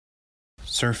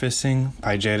Surfacing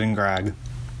by Jaden Gragg.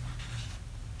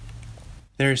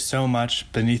 There is so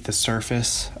much beneath the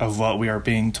surface of what we are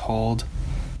being told,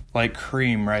 like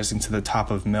cream rising to the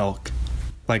top of milk,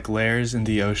 like layers in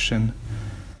the ocean,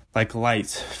 like light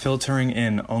filtering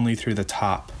in only through the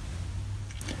top.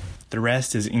 The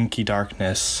rest is inky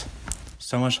darkness,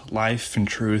 so much life and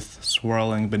truth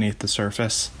swirling beneath the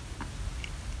surface.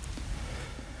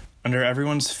 Under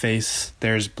everyone's face,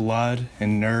 there is blood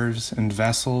and nerves and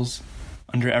vessels.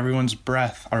 Under everyone's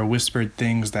breath are whispered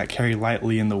things that carry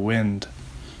lightly in the wind.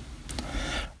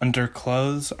 Under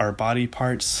clothes are body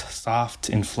parts, soft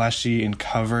and fleshy and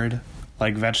covered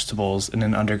like vegetables in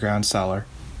an underground cellar.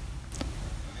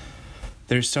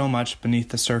 There's so much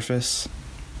beneath the surface.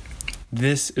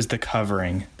 This is the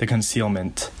covering, the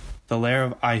concealment, the layer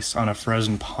of ice on a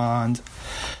frozen pond,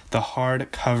 the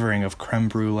hard covering of creme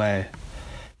brulee,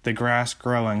 the grass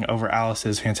growing over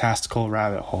Alice's fantastical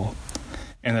rabbit hole,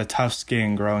 and the tough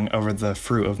skin growing over the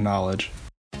fruit of knowledge.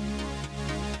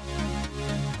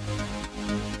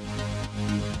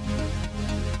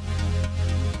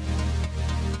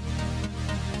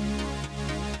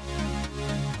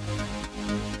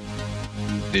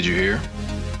 Did you hear?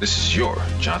 This is your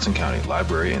Johnson County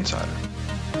Library Insider.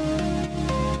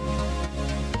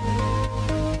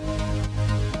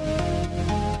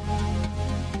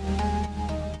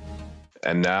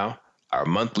 And now, our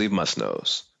monthly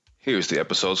must-knows. Here's the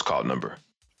episode's call number.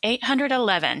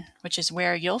 811, which is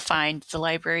where you'll find the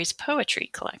library's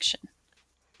poetry collection.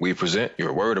 We present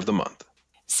your word of the month.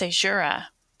 Caesura,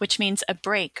 which means a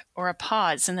break or a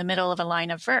pause in the middle of a line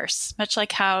of verse, much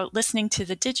like how listening to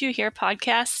the Did You Hear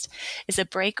podcast is a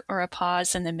break or a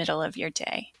pause in the middle of your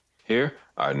day. Here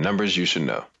are numbers you should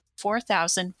know.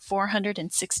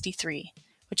 4,463,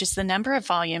 which is the number of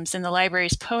volumes in the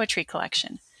library's poetry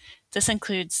collection. This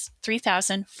includes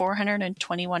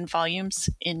 3,421 volumes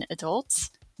in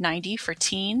adults, 90 for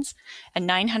teens, and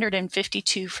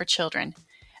 952 for children.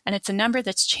 And it's a number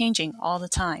that's changing all the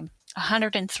time.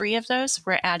 103 of those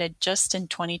were added just in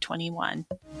 2021.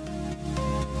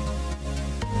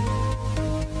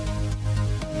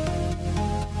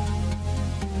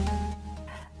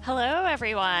 Hello,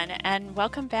 everyone, and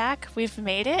welcome back. We've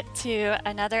made it to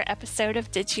another episode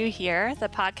of Did You Hear, the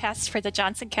podcast for the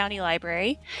Johnson County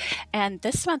Library. And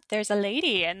this month, there's a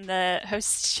lady in the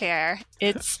host chair.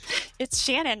 It's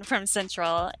Shannon from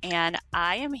Central, and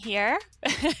I am here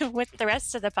with the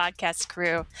rest of the podcast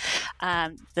crew.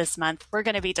 This month, we're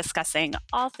going to be discussing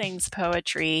all things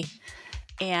poetry.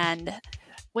 And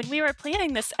when we were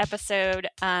planning this episode,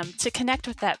 to connect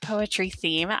with that poetry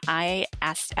theme, I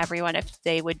asked everyone if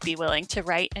they would be willing to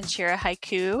write and share a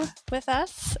haiku with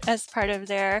us as part of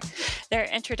their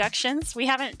introductions. We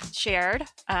haven't shared,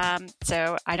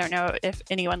 so I don't know if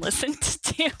anyone listened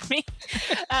to me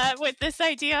with this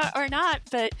idea or not,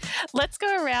 but let's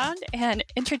go around and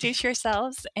introduce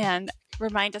yourselves and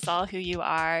remind us all who you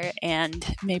are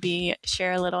and maybe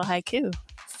share a little haiku.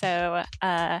 So,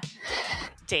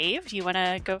 Dave, you want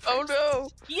to go first? Oh, no.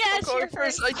 Yes, I'm going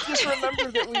first. I just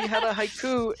remembered that we had a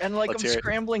haiku, and I'm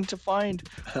scrambling to find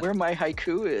where my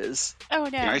haiku is. Oh, no.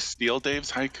 Can I steal Dave's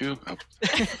haiku? Oh.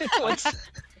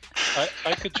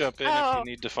 I could jump in if you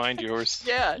need to find yours.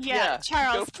 Yeah.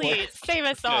 Charles, please, save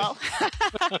us all.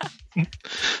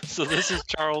 So this is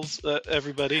Charles,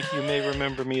 everybody. You may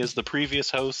remember me as the previous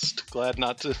host. Glad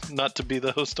not to be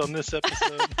the host on this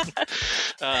episode.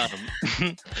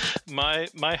 My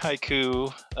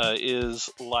haiku is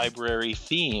library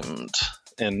themed,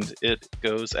 and it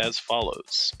goes as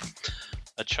follows.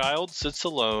 A child sits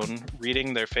alone,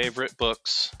 reading their favorite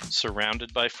books,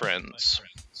 surrounded by friends.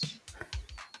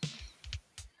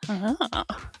 Oh.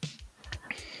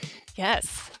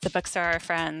 Yes, the books are our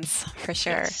friends, for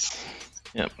sure. Yes.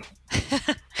 Yep.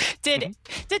 Did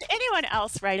anyone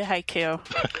else write a haiku?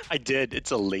 I did.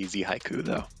 It's a lazy haiku,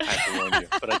 though. I have to warn you.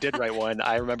 But I did write one.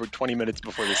 I remember 20 minutes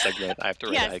before the segment, I have to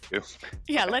write a haiku.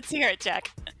 Yeah, let's hear it,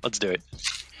 Jack. Let's do it.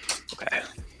 Okay.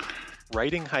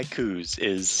 Writing haikus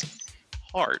is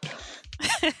hard.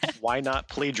 Why not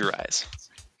plagiarize?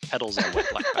 Petals on wet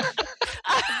blackberry.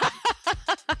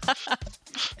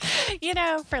 You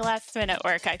know, for last minute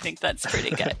work, I think that's pretty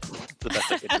good. The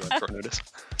best I could do on short notice.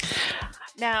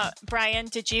 Now, Brian,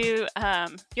 did you,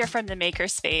 you're from the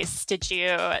makerspace, did you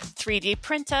 3D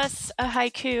print us a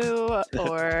haiku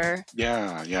or?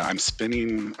 Yeah. I'm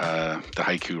spinning the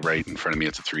haiku right in front of me.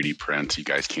 It's a 3D print. You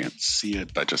guys can't see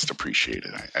it, but just appreciate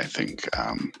it, I think,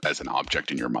 as an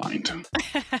object in your mind.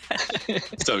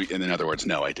 So, in other words,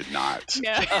 no, I did not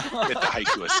get the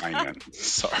haiku assignment.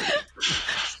 Sorry.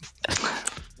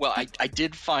 Well, I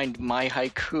did find my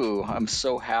haiku. I'm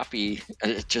so happy.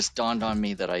 It just dawned on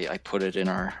me that I put it in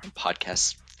our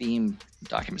podcast theme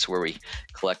documents where we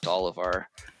collect all of our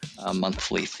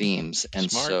monthly themes. And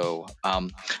Smart. so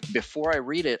before I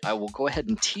read it, I will go ahead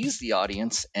and tease the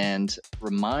audience and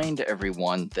remind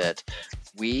everyone that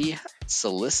we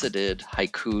solicited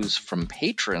haikus from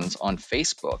patrons on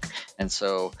Facebook. And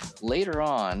so later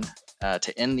on,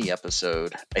 to end the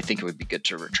episode, I think it would be good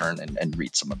to return and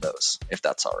read some of those, if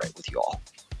that's all right with you all.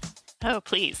 Oh,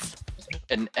 please.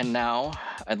 And now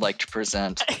I'd like to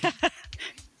present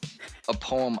a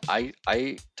poem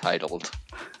I titled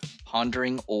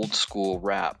Pondering Old School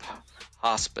Rap,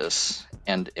 Hospice,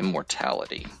 and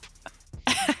Immortality.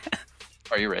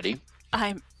 Are you ready?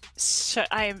 I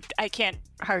can't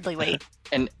hardly wait.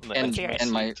 And hear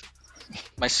it.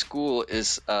 my school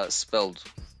is spelled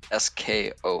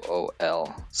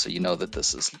SKOOL, so you know that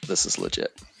this is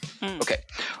legit. Okay.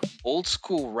 Old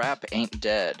school rap ain't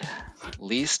dead.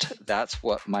 Least that's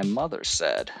what my mother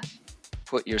said.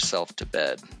 Put yourself to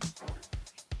bed.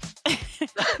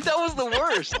 That was the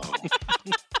worst.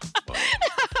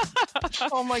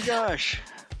 Oh my gosh.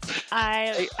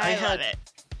 I love it.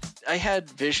 I had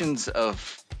visions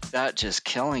of that just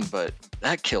killing, but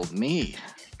that killed me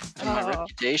and my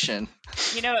reputation.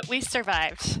 You know what? We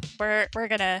survived. We're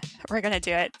gonna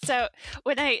do it. So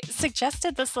when I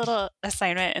suggested this little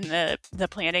assignment in the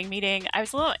planning meeting, I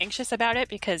was a little anxious about it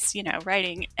because, you know,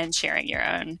 writing and sharing your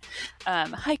own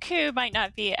haiku might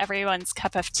not be everyone's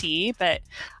cup of tea. But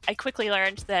I quickly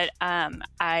learned that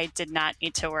I did not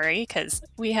need to worry because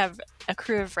we have a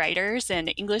crew of writers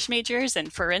and English majors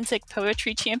and forensic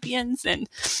poetry champions, and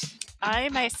I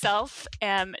myself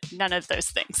am none of those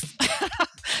things.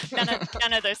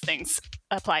 none of those things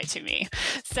apply to me.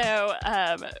 So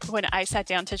when I sat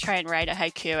down to try and write a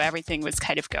haiku, everything was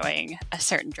kind of going a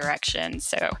certain direction.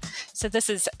 So this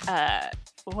is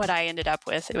what I ended up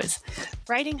with. It was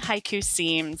writing haiku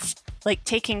seems like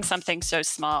taking something so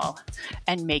small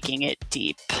and making it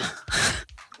deep.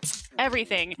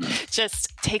 Everything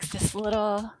just takes this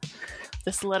little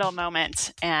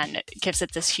moment and gives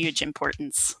it this huge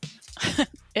importance.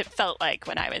 It felt like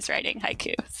when I was writing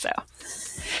haiku. So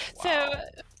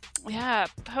yeah,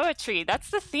 poetry,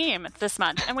 that's the theme this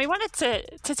month. And we wanted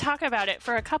to talk about it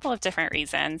for a couple of different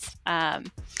reasons.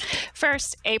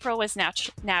 First, April was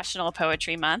National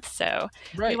Poetry Month. So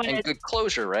right, and good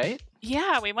closure, right?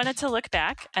 Yeah, we wanted to look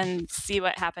back and see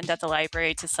what happened at the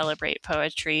library to celebrate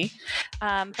poetry.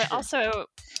 But also,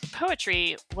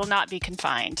 poetry will not be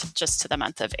confined just to the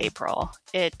month of April.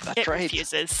 It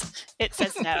refuses. It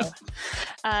says no.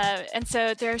 And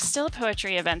so there are still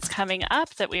poetry events coming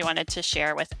up that we wanted to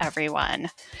share with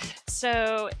everyone.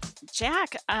 So,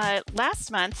 Jack, last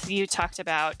month you talked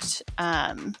about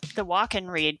the Walk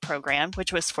and Read program,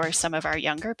 which was for some of our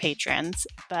younger patrons,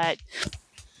 but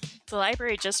the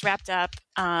library just wrapped up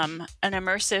an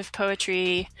immersive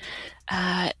poetry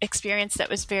experience that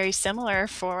was very similar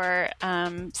for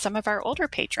some of our older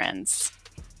patrons.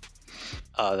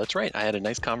 That's right. I had a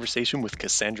nice conversation with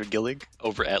Cassandra Gillig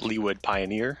over at Leawood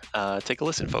Pioneer. Take a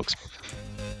listen, folks.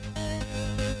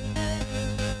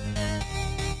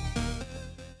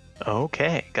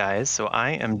 Okay, guys. So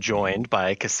I am joined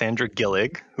by Cassandra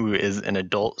Gillig, who is an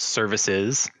adult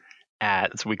services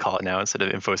that's what we call it now instead of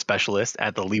info specialist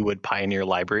at the Leawood Pioneer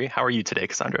Library. How are you today,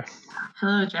 Cassandra?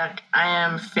 Hello, Jack. I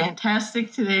am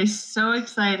fantastic today. So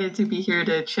excited to be here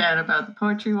to chat about the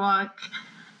Poetry Walk.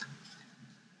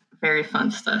 Very fun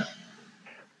stuff.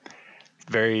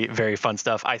 Very, very fun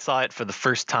stuff. I saw it for the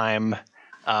first time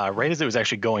right as it was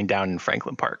actually going down in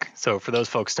Franklin Park. So for those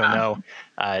folks who don't know,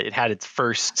 it had its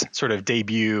first sort of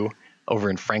debut over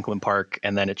in Franklin Park,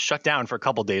 and then it shut down for a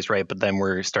couple days, right? But then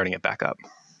we're starting it back up.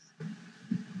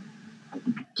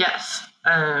 Yes.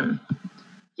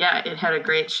 Yeah, it had a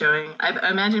great showing. I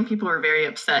imagine people were very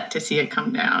upset to see it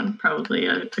come down. Probably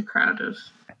a crowd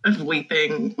of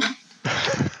weeping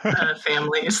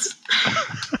families.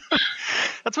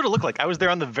 That's what it looked like. I was there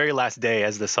on the very last day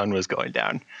as the sun was going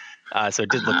down. So it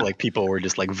did look like people were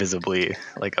just like visibly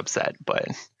like upset, but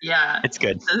yeah, it's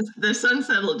good. The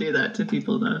sunset will do that to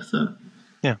people though. So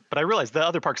yeah, but I realized the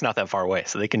other park's not that far away,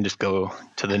 so they can just go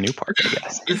to the new park, I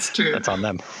guess. It's true. That's on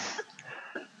them.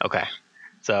 Okay.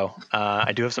 So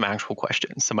I do have some actual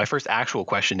questions. So my first actual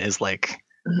question is like,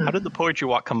 how did the Poetry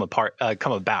Walk come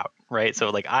about, right? So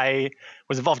like I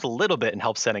was involved a little bit in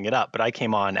help setting it up, but I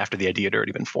came on after the idea had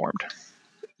already been formed.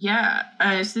 Yeah.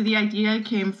 So the idea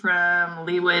came from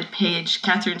Leawood page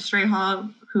Catherine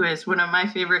Strayhall, who is one of my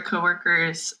favorite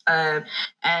coworkers, and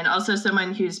also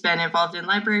someone who's been involved in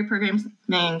library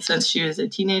programming since she was a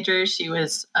teenager. She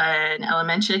was an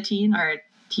Elementia teen or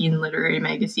teen literary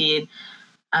magazine,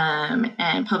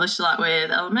 and published a lot with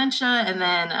Elementia, and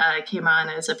then came on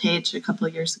as a page a couple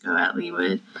of years ago at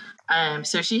Leawood.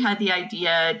 So she had the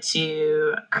idea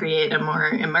to create a more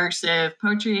immersive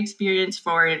poetry experience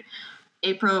for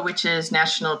April, which is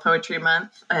National Poetry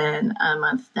Month, and a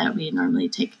month that we normally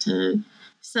take to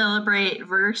celebrate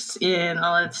verse in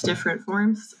all its different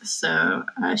forms. So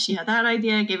she had that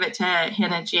idea, gave it to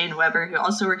Hannah Jane Weber, who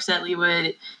also works at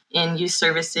Leawood in youth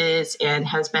services and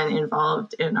has been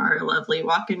involved in our lovely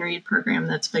walk and read program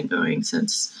that's been going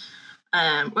since,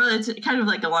 it's kind of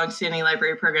like a long-standing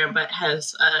library program, but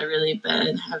has really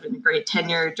been having a great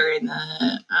tenure during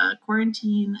the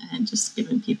quarantine and just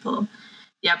giving people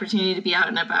the opportunity to be out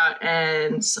and about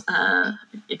and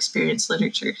experience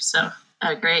literature. So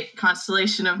a great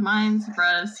constellation of minds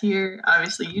brought us here.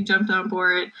 Obviously, you jumped on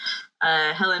board.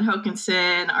 Helen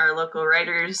Hokinson, our local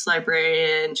writers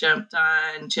librarian, jumped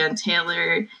on. Jen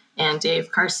Taylor and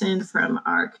Dave Carson from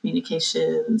our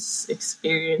communications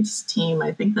experience team.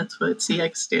 I think that's what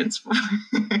CX stands for.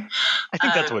 I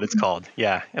think that's what it's called.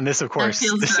 Yeah. And this, of course,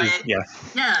 this right. is, yeah.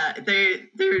 Yeah,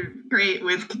 they're great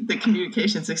with the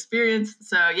communications experience.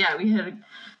 So yeah, we had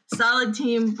a solid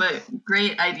team, but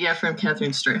great idea from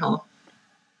Catherine Strayhall.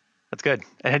 That's good.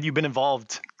 And had you been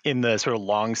involved in the sort of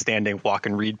long-standing walk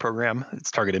and read program?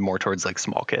 It's targeted more towards like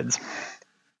small kids.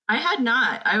 I had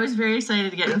not. I was very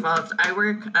excited to get involved. I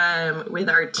work with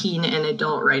our teen and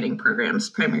adult writing programs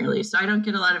primarily, so I don't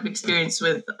get a lot of experience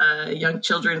with young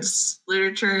children's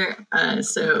literature.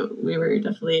 So we were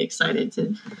definitely excited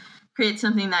to create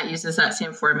something that uses that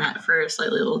same format for a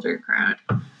slightly older crowd.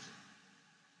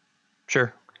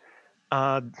 Sure.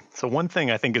 So one thing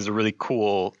I think is a really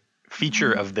cool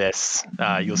feature of this,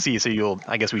 you'll see. So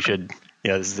I guess we should,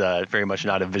 this is very much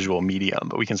not a visual medium,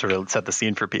 but we can sort of set the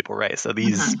scene for people, right? So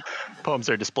these poems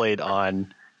are displayed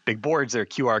on big boards. They're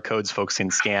QR codes folks can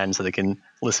scan so they can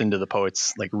listen to the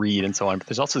poets like read and so on. But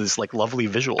there's also this like lovely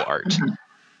visual art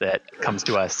that comes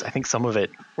to us. I think some of it,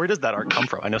 where does that art come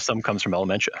from? I know some comes from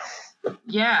Elementia.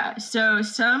 Yeah, so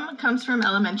some comes from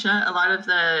Elementia. A lot of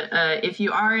the, if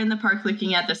you are in the park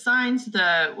looking at the signs,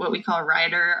 what we call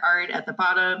rider art at the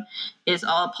bottom is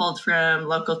all pulled from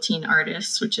local teen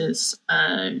artists, which is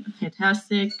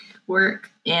fantastic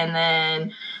work. And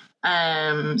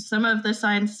then some of the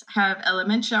signs have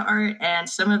Elementia art, and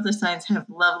some of the signs have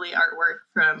lovely artwork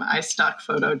from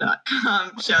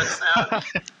iStockphoto.com. Shouts out.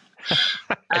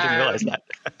 I didn't realize that.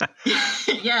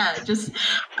 Yeah, just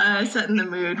setting the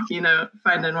mood,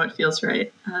 finding what feels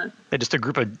right. Just a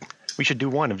group of, we should do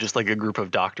one of just like a group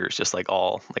of doctors, just like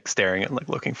all like staring and like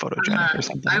looking photogenic or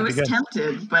something. I was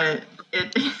tempted, but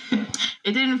it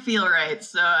it didn't feel right.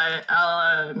 So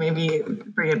I'll maybe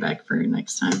bring it back for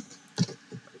next time.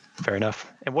 Fair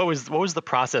enough. And what was the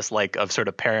process like of sort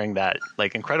of pairing that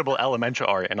like incredible Elementia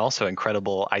art and also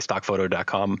incredible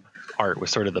iStockphoto.com art with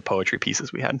sort of the poetry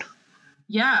pieces we had?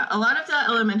 Yeah, a lot of that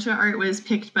Elementia art was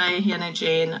picked by Hannah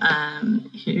Jane,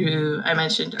 who I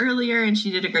mentioned earlier, and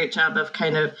she did a great job of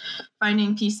kind of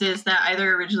finding pieces that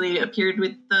either originally appeared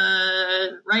with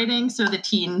the writing, so the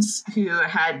teens who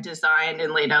had designed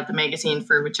and laid out the magazine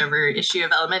for whichever issue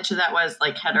of Elementia that was,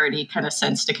 like had already kind of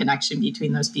sensed a connection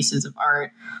between those pieces of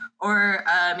art, or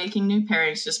making new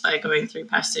pairings just by going through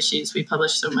past issues. We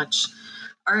publish so much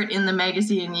art in the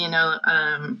magazine,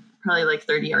 probably like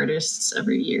 30 artists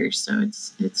every year, so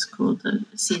it's cool to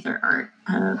see their art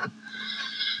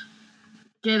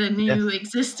get a new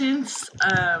existence.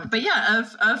 But yeah,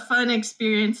 a fun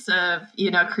experience of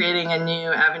creating a new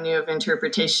avenue of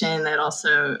interpretation that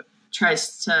also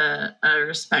tries to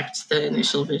respect the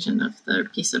initial vision of the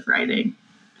piece of writing.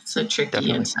 It's a tricky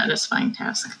and satisfying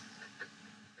task.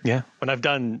 Yeah, when I've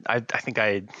done,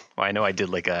 I know I did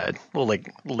like a little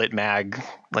like lit mag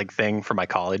like thing for my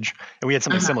college, and we had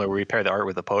something similar where we pair the art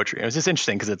with the poetry. And it was just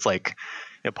interesting because it's like,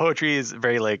 poetry is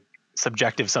very like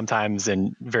subjective sometimes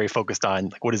and very focused on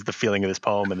like what is the feeling of this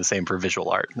poem, and the same for visual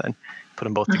art. And then put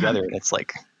them both together, and it's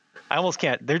like I almost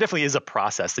can't. There definitely is a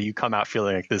process that you come out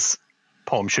feeling like this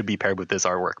poem should be paired with this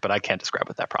artwork, but I can't describe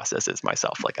what that process is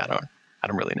myself. Like I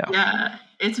don't really know. Yeah,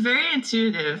 it's very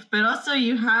intuitive, but also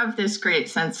you have this great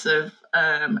sense of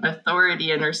authority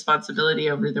and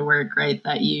responsibility over the work, right?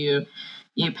 That you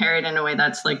pair it in a way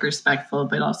that's like respectful,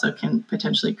 but also can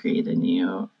potentially create a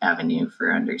new avenue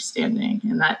for understanding.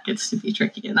 And that gets to be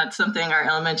tricky. And that's something our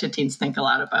Elementia teens think a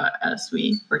lot about as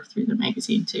we work through the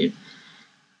magazine too.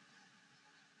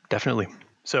 Definitely.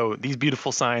 So these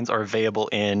beautiful signs are available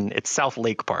it's South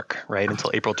Lake Park, right?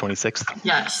 Until April 26th.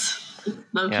 Yes.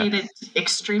 Located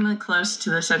extremely close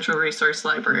to the Central Resource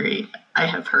Library, I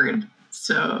have heard.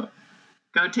 So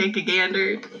go take a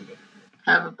gander,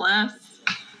 have a blast.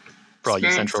 For all you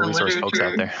experience Central some Resource folks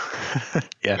out literature. there.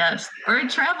 Yeah. Yes, or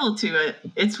travel to it.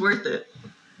 It's worth it.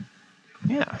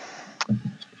 Yeah.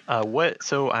 What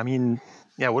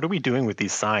are we doing with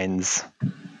these signs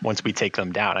once we take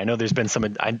them down? I know there's been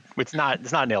it's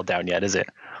not nailed down yet, is it?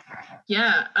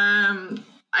 Yeah.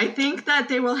 I think that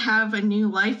they will have a new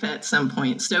life at some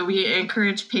point. So we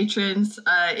encourage patrons,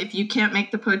 if you can't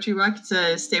make the poetry walk,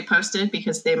 to stay posted,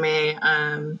 because they may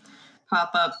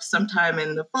pop up sometime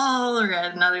in the fall or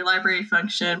at another library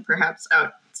function, perhaps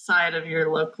outside of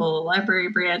your local library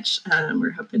branch.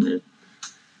 We're hoping to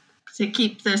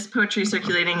keep this poetry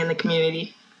circulating in the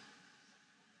community.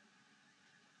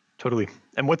 Totally.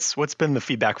 And what's been the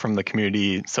feedback from the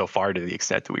community so far, to the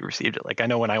extent that we received it? Like, I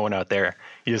know when I went out there,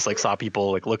 you just like saw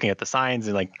people like looking at the signs,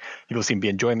 and like people seem to be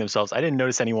enjoying themselves. I didn't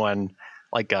notice anyone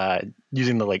like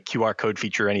using the like QR code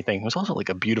feature or anything. It was also like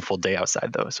a beautiful day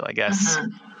outside though. So I guess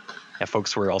yeah,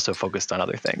 folks were also focused on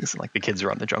other things. Like the kids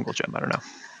are on the jungle gym. I don't know.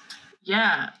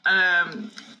 Yeah.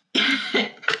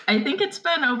 I think it's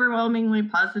been overwhelmingly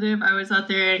positive. I was out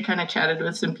there and kind of chatted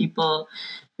with some people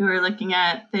who are looking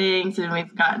at things, and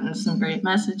we've gotten some great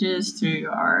messages through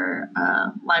our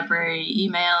library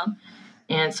email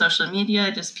and social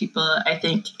media. Just people, I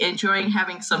think, enjoying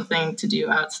having something to do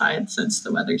outside since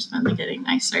the weather's finally getting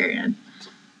nicer.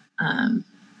 And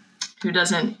who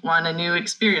doesn't want a new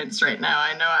experience right now?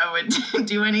 I know I would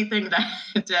do anything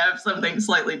to have something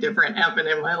slightly different happen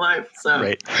in my life. So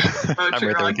right.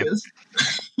 Poetry Rock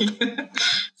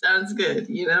sounds good,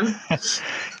 you know?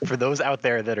 For those out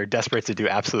there that are desperate to do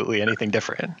absolutely anything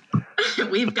different,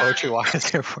 we've got Poetry Walk is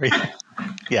here for you.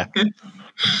 Yeah.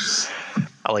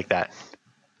 I like that.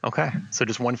 Okay. So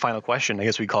just one final question. I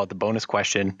guess we call it the bonus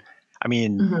question. I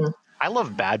mean, I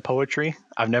love bad poetry.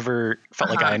 I've never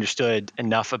felt like I understood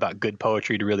enough about good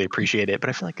poetry to really appreciate it, but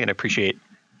I feel like I can appreciate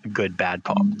a good bad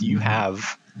poem. Do you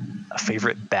have a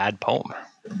favorite bad poem?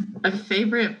 A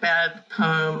favorite bad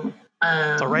poem?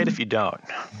 It's all right if you don't.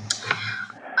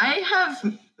 I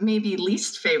have maybe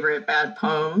least favorite bad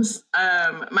poems.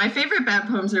 My favorite bad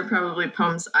poems are probably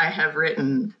poems I have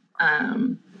written.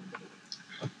 I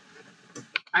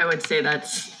would say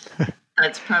that's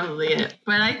probably it.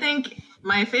 But I think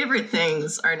my favorite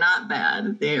things are not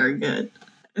bad; they are good,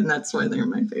 and that's why they're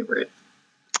my favorite.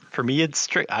 For me, it's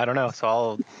strict. I don't know,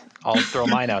 so I'll throw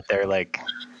mine out there. Like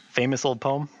famous old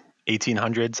poem,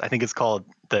 1800s. I think it's called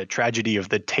 "The Tragedy of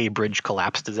the Tay Bridge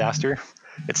Collapse Disaster."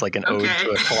 It's like an ode to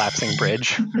a collapsing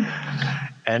bridge,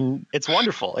 and it's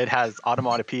wonderful. It has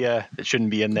automatopoeia that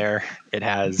shouldn't be in there.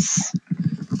 It's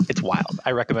wild.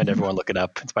 I recommend everyone look it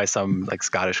up. It's by some like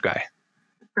Scottish guy.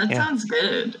 That sounds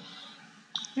good.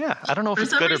 Yeah, I don't know if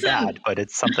it's good or bad, but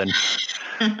it's something.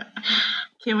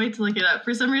 Can't wait to look it up.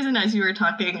 For some reason, as you were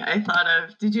talking, I thought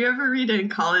of, did you ever read in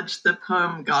college the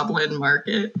poem Goblin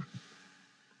Market?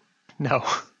 No.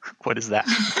 What is that?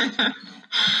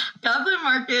 Goblin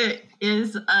Market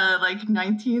is a like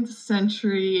 19th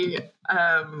century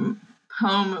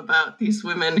poem about these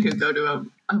women who go to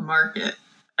a market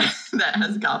that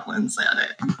has goblins at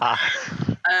it.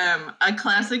 A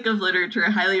classic of literature. I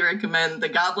highly recommend. The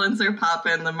goblins are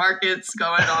popping, the market's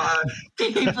going on,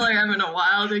 people are having a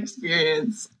wild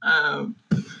experience. But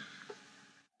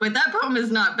that poem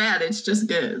is not bad, it's just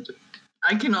good.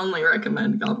 I can only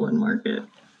recommend Goblin Market.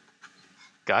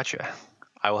 Gotcha.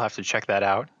 I will have to check that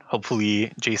out.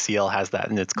 Hopefully JCL has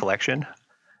that in its collection.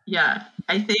 Yeah,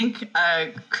 I think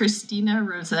Christina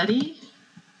Rossetti.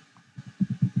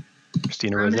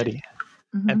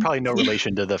 And probably no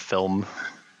relation to the film.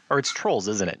 Or it's Trolls,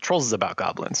 isn't it? Trolls is about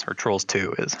goblins, or Trolls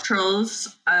 2 is.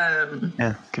 Trolls.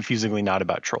 Yeah, confusingly not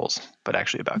about trolls, but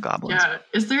actually about goblins. Yeah,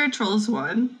 is there a Trolls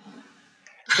 1?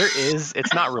 There is.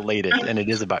 It's not related, and it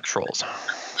is about trolls.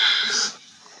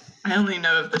 I only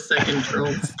know of the second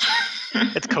Trolls.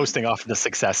 It's coasting off the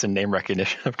success and name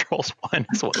recognition of Trolls 1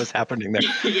 is what was happening there.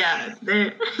 Yeah.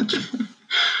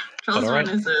 Trolls 1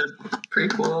 is a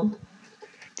prequel.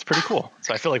 It's pretty cool.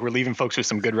 So I feel like we're leaving folks with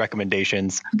some good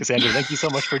recommendations. Cassandra, thank you so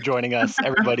much for joining us.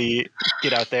 Everybody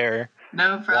get out there.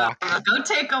 No problem. Walk. Go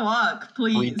take a walk,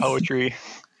 please. Read poetry.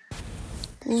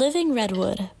 Living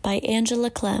Redwood by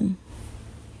Angela Clem.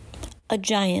 A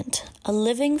giant, a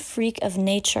living freak of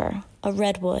nature, a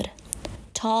redwood.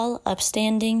 Tall,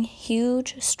 upstanding,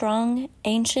 huge, strong,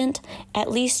 ancient,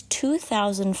 at least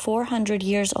 2,400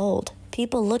 years old.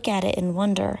 People look at it and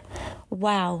wonder.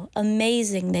 Wow,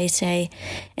 amazing, they say.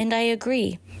 And I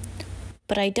agree.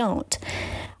 But I don't.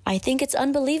 I think it's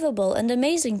unbelievable and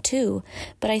amazing too,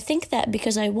 but I think that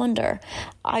because I wonder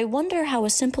how a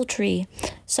simple tree,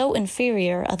 so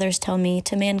inferior, others tell me,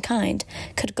 to mankind,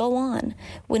 could go on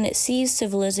when it sees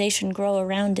civilization grow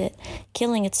around it,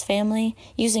 killing its family,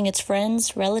 using its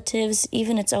friends, relatives,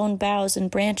 even its own boughs and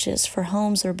branches for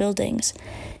homes or buildings.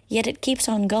 Yet it keeps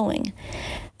on going.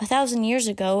 1,000 years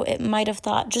ago, it might have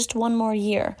thought just one more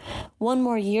year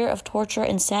of torture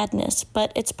and sadness,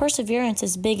 but its perseverance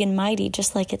is big and mighty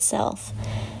just like itself.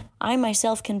 I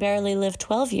myself can barely live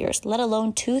 12 years, let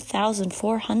alone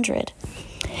 2,400.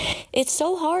 It's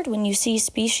so hard when you see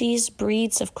species,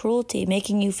 breeds of cruelty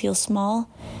making you feel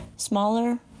small,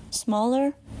 smaller,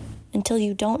 until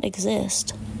you don't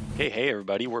exist. Hey,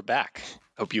 everybody, we're back.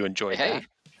 Hope you enjoyed that.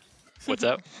 What's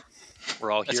up?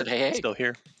 We're all here, still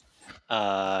here.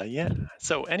 Yeah.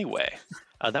 So anyway,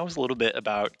 that was a little bit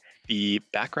about the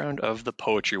background of the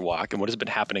Poetry Walk and what has been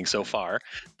happening so far.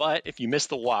 But if you missed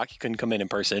the walk, you couldn't come in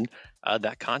person,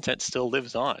 that content still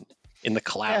lives on in the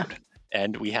cloud. Yeah.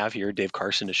 And we have here Dave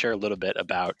Carson to share a little bit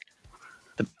about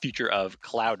the future of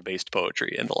cloud-based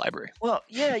poetry in the library. Well,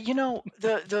 yeah,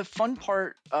 the fun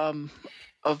part of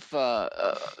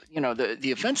the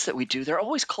events that we do, they're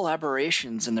always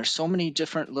collaborations, and there's so many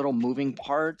different little moving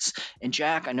parts. And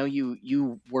Jack, I know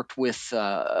you worked with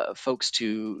folks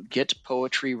to get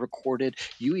poetry recorded.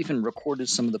 You even recorded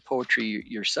some of the poetry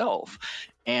yourself,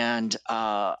 and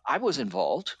I was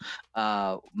involved.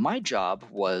 My job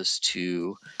was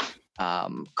to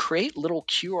create little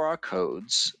QR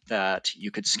codes that you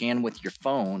could scan with your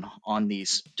phone on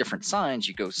these different signs.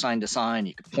 You go sign to sign,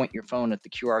 you could point your phone at the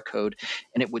QR code,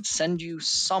 and it would send you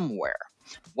somewhere.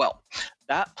 Well,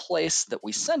 that place that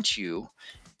we sent you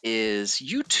is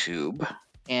YouTube,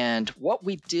 and what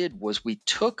we did was we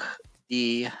took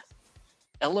the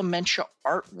Elementia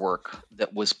artwork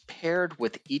that was paired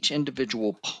with each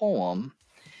individual poem,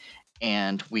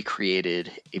 and we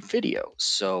created a video.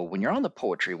 So when you're on the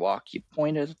Poetry Walk, you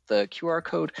point at the QR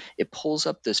code, it pulls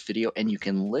up this video, and you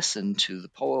can listen to the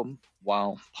poem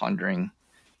while pondering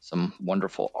some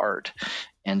wonderful art.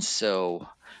 And so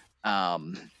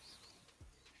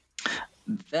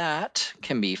that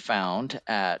can be found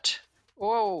at...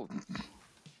 Whoa!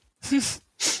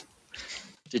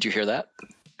 Did you hear that?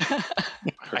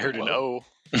 I heard an O.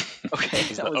 Okay,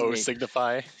 does the O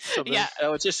signify something? Yeah,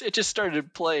 no, it just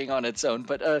started playing on its own.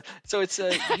 But so it's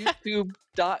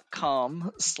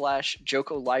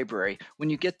youtube.com/Joko Library. When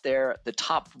you get there, the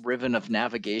top ribbon of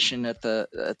navigation at the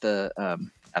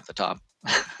top,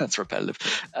 that's repetitive,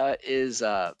 is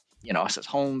it says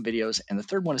home, videos, and the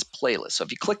third one is playlist. So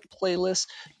if you click playlist,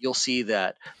 you'll see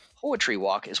that Poetry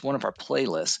Walk is one of our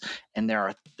playlists, and there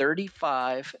are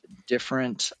 35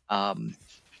 different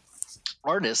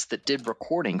artists that did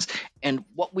recordings. And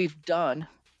what we've done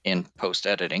in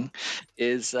post-editing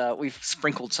is we've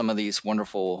sprinkled some of these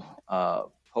wonderful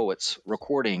poets'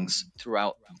 recordings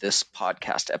throughout this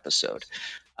podcast episode.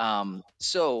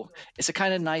 So it's a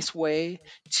kind of nice way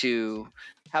to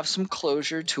have some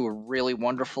closure to a really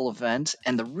wonderful event.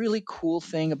 And the really cool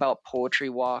thing about Poetry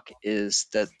Walk is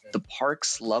that the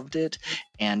parks loved it,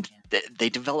 and they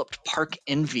developed park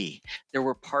envy. There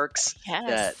were parks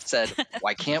that said,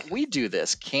 why can't we do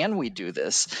this? Can we do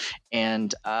this?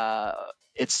 And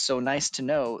it's so nice to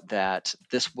know that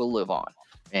this will live on.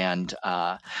 And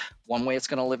one way it's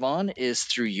going to live on is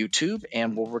through YouTube,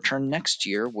 and we'll return next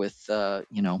year with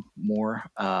more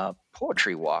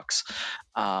poetry walks.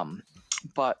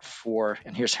 But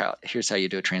here's how you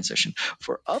do a transition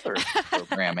for other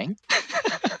programming.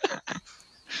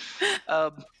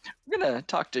 We're going to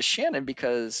talk to Shannon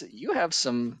because you have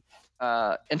some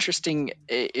interesting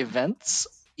events,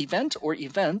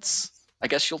 I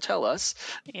guess you'll tell us,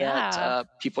 that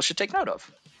people should take note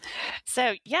of.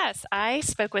 So, yes, I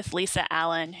spoke with Lisa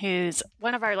Allen, who's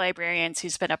one of our librarians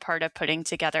who's been a part of putting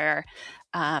together.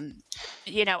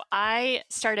 I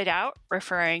started out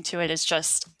referring to it as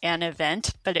just an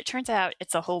event, but it turns out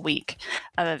it's a whole week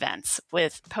of events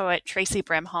with poet Tracy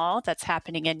Brimhall that's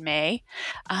happening in May.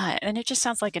 And it just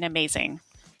sounds like an amazing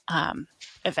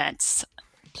event,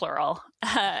 plural,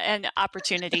 and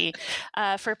opportunity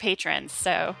for patrons.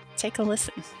 So take a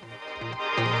listen.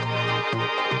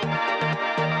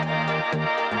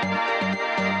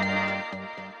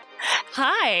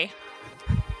 Hi.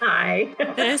 Hi.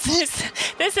 This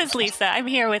is Lisa. I'm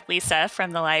here with Lisa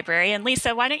from the library. And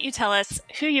Lisa, why don't you tell us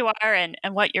who you are and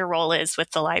what your role is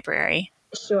with the library?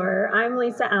 Sure. I'm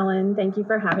Lisa Allen. Thank you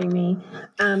for having me.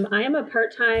 I am a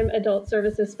part-time adult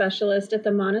services specialist at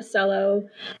the Monticello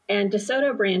and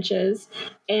DeSoto branches,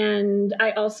 and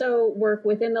I also work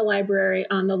within the library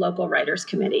on the local writers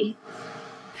committee.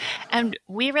 And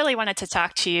we really wanted to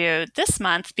talk to you this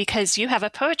month because you have a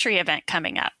poetry event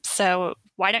coming up. So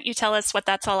why don't you tell us what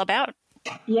that's all about?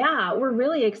 Yeah, we're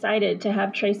really excited to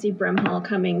have Tracy Brimhall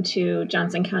coming to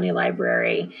Johnson County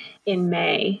Library in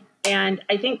May. And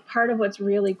I think part of what's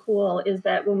really cool is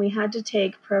that when we had to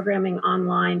take programming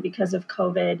online because of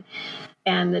COVID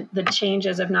and the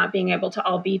changes of not being able to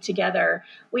all be together,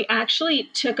 we actually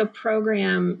took a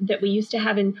program that we used to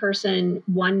have in person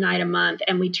one night a month,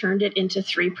 and we turned it into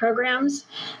 3 programs.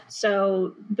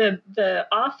 So the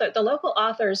local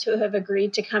authors who have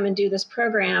agreed to come and do this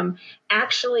program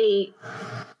actually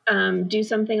do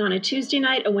something on a Tuesday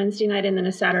night, a Wednesday night, and then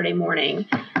a Saturday morning.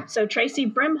 So Tracy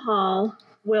Brimhall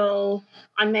will,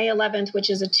 on May 11th,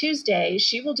 which is a Tuesday,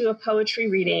 she will do a poetry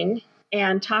reading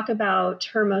and talk about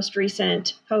her most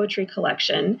recent poetry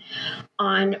collection.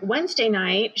 On Wednesday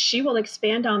night, she will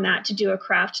expand on that to do a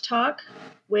craft talk,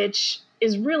 which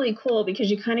is really cool because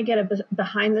you kind of get a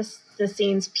behind the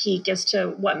scenes peek as to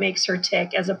what makes her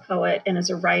tick as a poet and as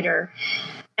a writer.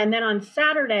 And then on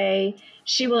Saturday,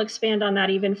 she will expand on that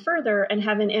even further and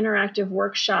have an interactive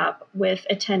workshop with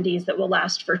attendees that will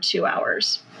last for 2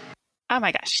 hours. Oh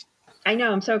my gosh. I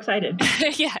know. I'm so excited.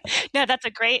 Yeah. No, that's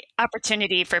a great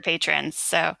opportunity for patrons.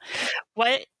 So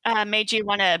what made you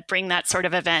want to bring that sort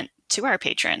of event to our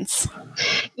patrons?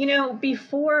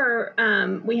 Before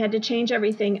we had to change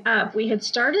everything up, we had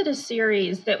started a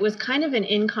series that was kind of an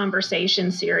in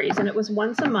conversation series, and it was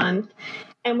once a month.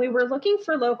 And we were looking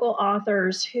for local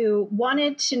authors who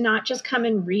wanted to not just come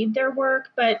and read their work,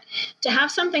 but to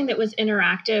have something that was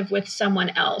interactive with someone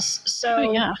else.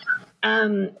 So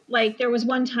there was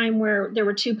one time where there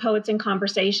were 2 poets in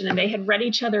conversation and they had read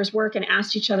each other's work and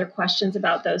asked each other questions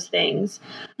about those things.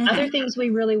 Mm-hmm. Other things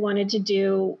we really wanted to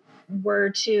do were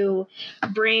to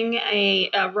bring a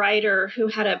writer who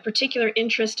had a particular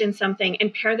interest in something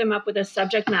and pair them up with a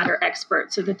subject matter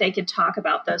expert so that they could talk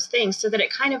about those things, so that it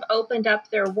kind of opened up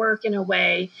their work in a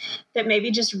way that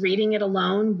maybe just reading it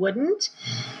alone wouldn't.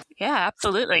 Yeah,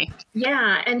 absolutely.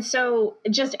 Yeah. And so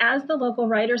just as the local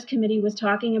writers committee was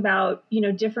talking about,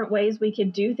 different ways we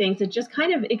could do things, it just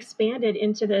kind of expanded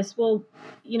into this. Well,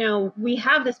 we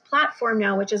have this platform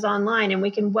now, which is online, and we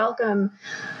can welcome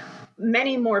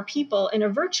many more people in a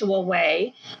virtual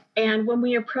way. And when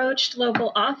we approached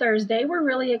local authors, they were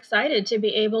really excited to be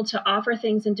able to offer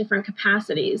things in different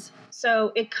capacities.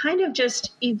 So it kind of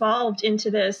just evolved into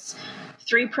this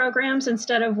 3 programs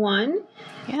instead of 1.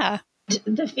 Yeah.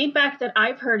 The feedback that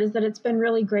I've heard is that it's been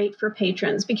really great for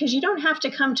patrons because you don't have to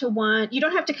come to one. You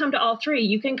don't have to come to all 3.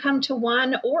 You can come to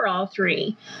 1 or all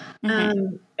 3.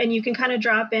 Mm-hmm. And you can kind of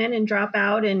drop in and drop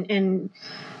out and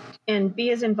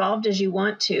be as involved as you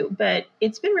want to. But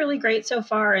it's been really great so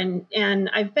far. And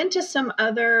I've been to some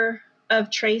other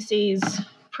of Tracy's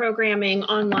programming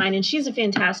online, and she's a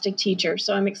fantastic teacher.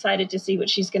 So I'm excited to see what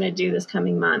she's going to do this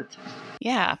coming month.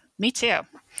 Yeah, me too.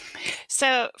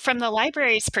 So from the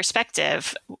library's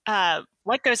perspective,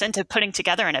 what goes into putting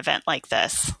together an event like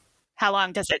this? How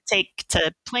long does it take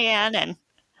to plan?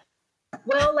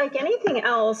 Well, like anything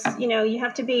else, you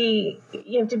have to be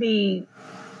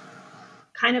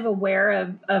kind of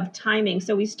aware of timing.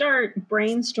 So we start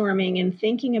brainstorming and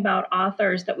thinking about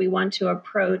authors that we want to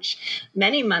approach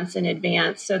many months in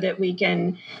advance so that we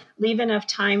can leave enough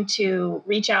time to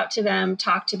reach out to them,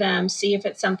 talk to them, see if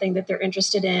it's something that they're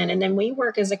interested in. And then we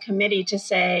work as a committee to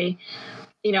say,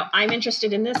 I'm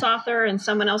interested in this author and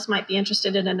someone else might be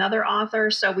interested in another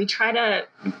author. So we try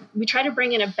to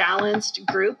bring in a balanced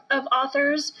group of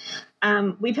authors.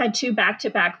 We've had 2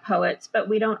 back-to-back poets, but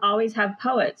we don't always have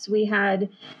poets. We had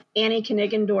Annie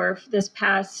Knigendorf this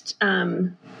past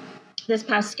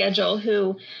schedule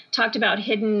who talked about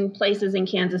hidden places in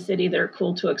Kansas City that are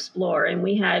cool to explore. And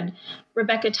we had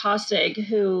Rebecca Tossig,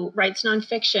 who writes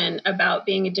nonfiction about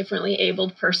being a differently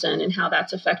abled person and how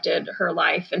that's affected her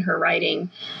life and her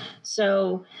writing.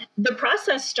 So the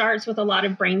process starts with a lot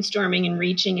of brainstorming and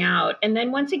reaching out. And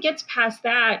then once it gets past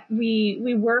that,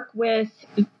 we work with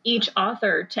each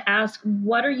author to ask,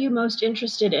 what are you most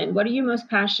interested in? What are you most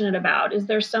passionate about? Is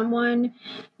there someone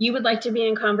you would like to be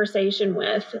in conversation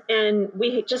with? And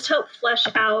we just help flesh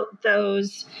out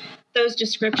those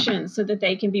descriptions so that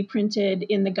they can be printed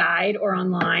in the guide or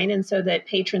online, and so that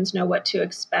patrons know what to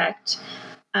expect.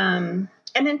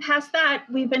 And then past that,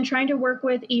 we've been trying to work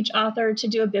with each author to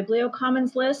do a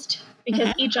BiblioCommons list,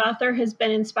 because each author has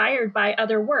been inspired by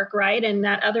other work, right? And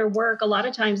that other work a lot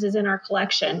of times is in our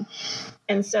collection.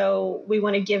 And so we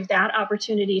want to give that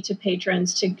opportunity to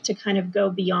patrons to kind of go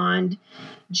beyond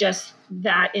just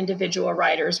that individual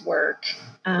writer's work.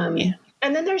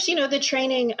 And then there's, the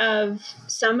training of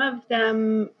some of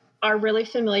them are really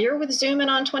familiar with Zoom and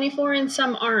On24 and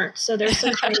some aren't. So there's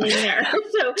some training there.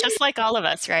 So just like all of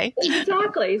us, right?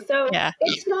 Exactly. So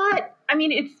it's not, I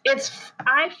mean,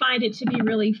 I find it to be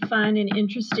really fun and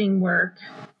interesting work.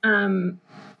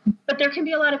 But there can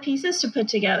be a lot of pieces to put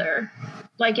together,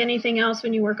 like anything else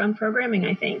when you work on programming,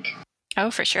 I think. Oh,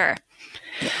 for sure.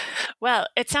 Well,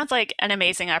 it sounds like an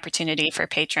amazing opportunity for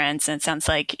patrons, and it sounds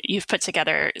like you've put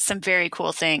together some very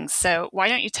cool things. So why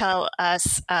don't you tell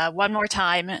us one more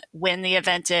time when the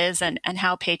event is and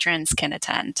how patrons can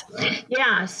attend?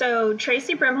 Yeah, so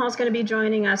Tracy Brimhall is going to be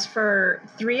joining us for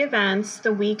 3 events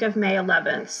the week of May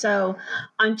 11th. So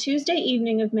on Tuesday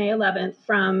evening of May 11th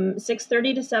from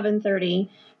 6:30 to 7:30,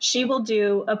 she will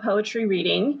do a poetry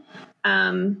reading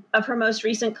of her most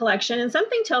recent collection. And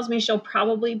something tells me she'll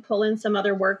probably pull in some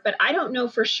other work, but I don't know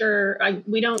for sure.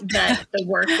 We don't vet the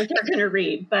work that they're going to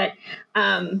read. But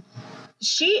I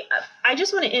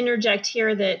just want to interject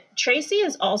here that Tracy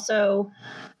is also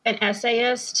an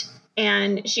essayist,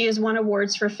 and she has won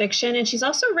awards for fiction, and she's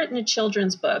also written a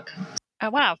children's book.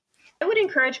 Oh, wow. I would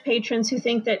encourage patrons who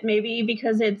think that maybe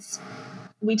because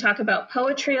we talk about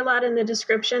poetry a lot in the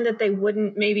description, that they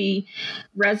wouldn't maybe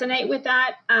resonate with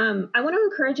that. I want to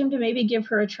encourage them to maybe give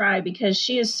her a try, because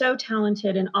she is so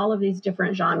talented in all of these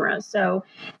different genres. So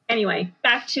anyway,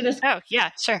 back to this. Oh, yeah,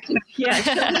 sure. Yeah,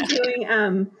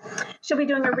 she'll be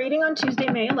doing a reading on Tuesday,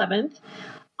 May 11th.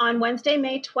 On Wednesday,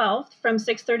 May 12th, from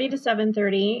 6:30 to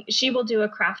 7:30, she will do a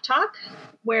craft talk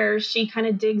where she kind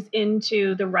of digs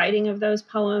into the writing of those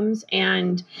poems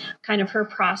and kind of her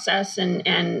process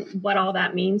and what all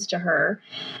that means to her.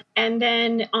 And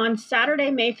then on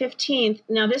Saturday, May 15th,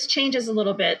 now this changes a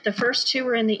little bit. The first 2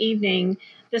 are in the evening.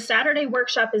 The Saturday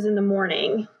workshop is in the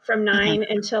morning from 9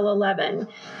 until 11.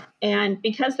 And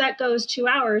because that goes 2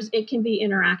 hours, it can be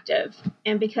interactive.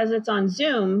 And because it's on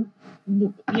Zoom,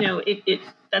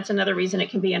 that's another reason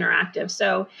it can be interactive.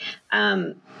 So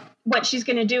what she's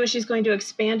going to do is she's going to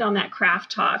expand on that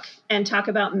craft talk and talk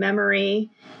about memory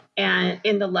and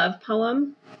in the love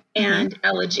poem and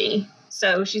elegy.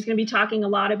 So she's going to be talking a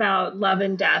lot about love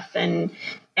and death and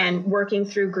working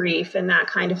through grief and that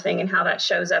kind of thing, and how that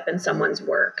shows up in someone's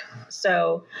work.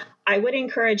 So I would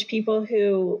encourage people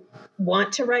who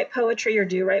want to write poetry or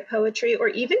do write poetry, or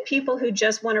even people who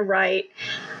just want to write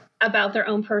about their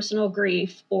own personal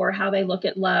grief or how they look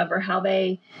at love, or how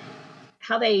they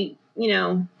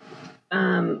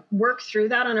work through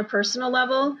that on a personal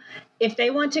level. If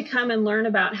they want to come and learn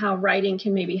about how writing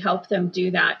can maybe help them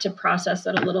do that, to process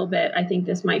it a little bit, I think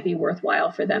this might be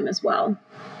worthwhile for them as well.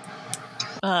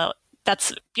 Well,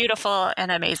 that's beautiful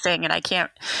and amazing, and I can't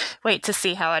wait to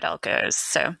see how it all goes.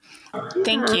 So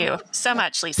thank you so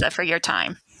much, Lisa, for your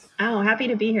time. Oh, happy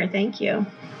to be here. Thank you.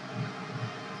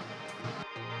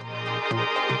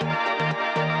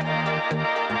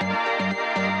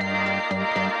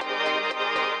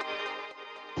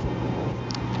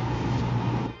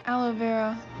 Aloe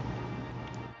vera.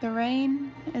 The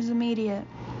rain is immediate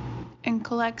and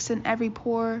collects in every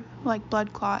pore like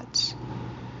blood clots.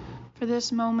 For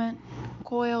this moment,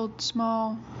 coiled,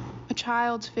 small, a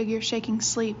child's figure shaking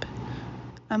sleep,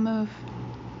 I move.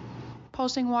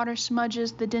 Pulsing water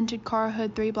smudges the dented car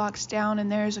hood 3 blocks down,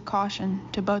 and there is a caution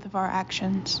to both of our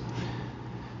actions.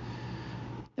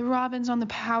 The robins on the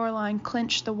power line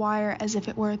clench the wire as if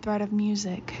it were a thread of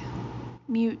music.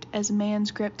 Mute as a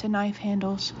man's grip to knife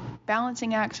handles,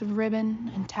 balancing acts of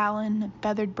ribbon and talon and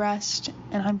feathered breast,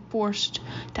 and I'm forced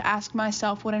to ask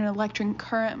myself what an electric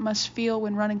current must feel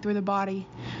when running through the body,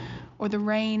 or the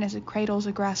rain as it cradles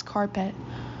a grass carpet,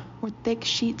 or thick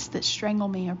sheets that strangle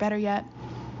me, or better yet,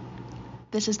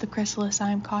 this is the chrysalis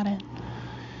I am caught in.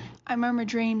 I murmur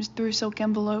dreams through silk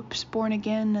envelopes, born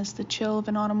again as the chill of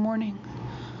an autumn morning.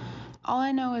 All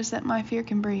I know is that my fear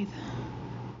can breathe.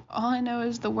 All I know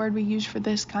is the word we use for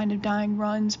this kind of dying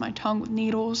runs my tongue with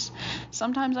needles.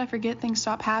 Sometimes I forget things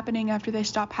stop happening after they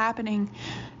stop happening.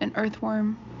 An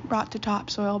earthworm brought to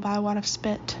topsoil by a wad of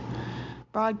spit.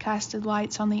 Broadcasted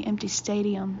lights on the empty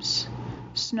stadiums.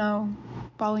 Snow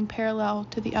falling parallel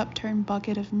to the upturned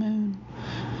bucket of moon.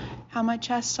 How my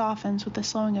chest softens with the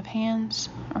slowing of hands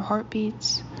or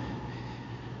heartbeats.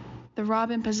 The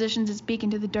robin positions its beak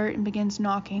into the dirt and begins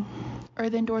knocking.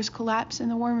 Earthen doors collapse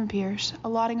and the worm appears,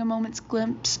 allotting a moment's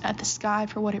glimpse at the sky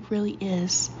for what it really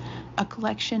is, a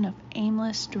collection of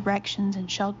aimless directions and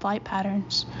shelled light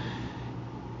patterns.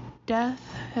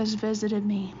 Death has visited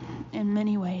me in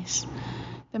many ways,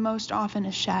 the most often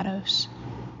as shadows,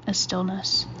 as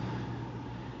stillness.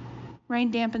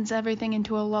 Rain dampens everything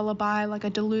into a lullaby like a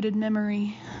diluted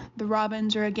memory. The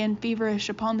robins are again feverish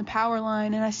upon the power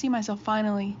line, and I see myself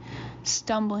finally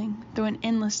stumbling through an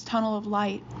endless tunnel of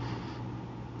light.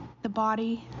 The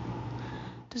body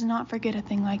does not forget a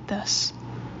thing like this.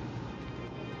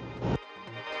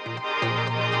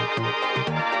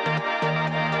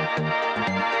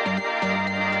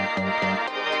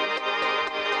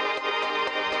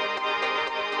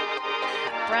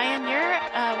 Brian,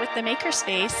 you're with the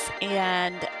Makerspace,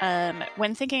 and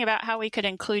when thinking about how we could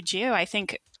include you, I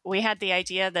think we had the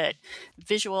idea that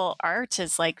visual art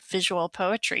is like visual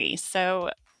poetry.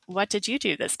 So what did you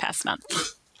do this past month?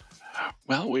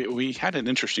 Well, we had an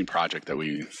interesting project that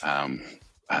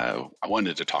I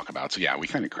wanted to talk about. So yeah, we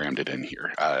kind of crammed it in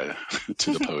here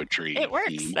to the poetry. It works,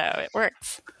 theme. though. It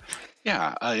works.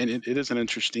 Yeah, and it is an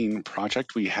interesting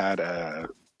project. We had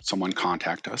someone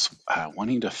contact us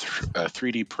wanting to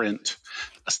 3D print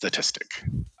a statistic.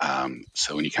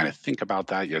 So when you kind of think about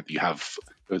that, you have,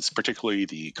 it's particularly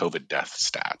the COVID death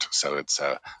stat. So it's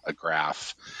a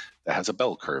graph that has a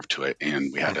bell curve to it.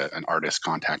 And we had an artist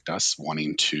contact us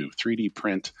wanting to 3D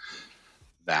print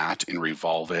that and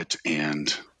revolve it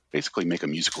and basically make a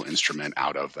musical instrument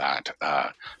out of that.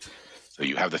 So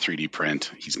you have the 3D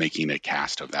print, he's making a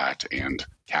cast of that and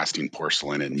casting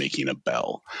porcelain and making a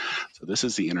bell. So this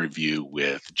is the interview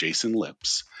with Jason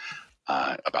Lips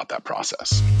about that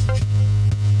process.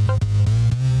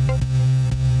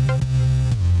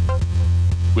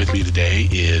 With me today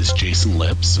is Jason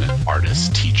Lips, an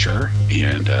artist, teacher,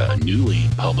 and a newly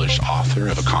published author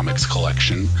of a comics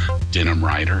collection, Denim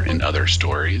Rider and Other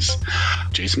Stories.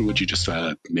 Jason, would you just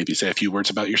maybe say a few words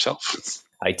about yourself?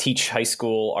 I teach high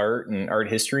school art and art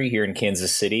history here in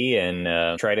Kansas City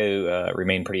and try to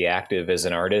remain pretty active as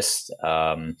an artist.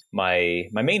 My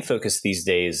main focus these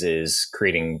days is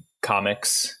creating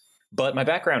comics, but my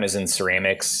background is in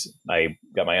ceramics. I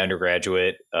got my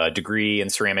undergraduate degree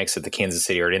in ceramics at the Kansas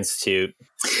City Art Institute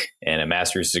and a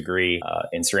master's degree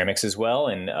in ceramics as well.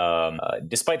 And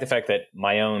despite the fact that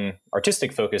my own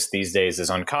artistic focus these days is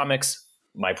on comics,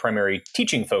 my primary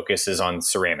teaching focus is on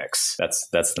ceramics.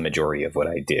 That's the majority of what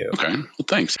I do. Okay, well,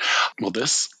 thanks. Well,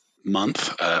 this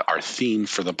month, our theme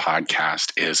for the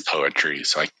podcast is poetry.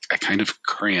 So I kind of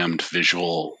crammed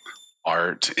visual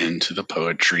art into the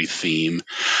poetry theme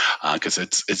because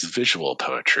it's visual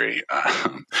poetry.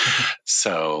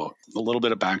 So a little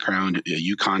bit of background,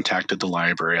 you contacted the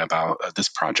library about this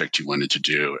project you wanted to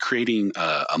do, creating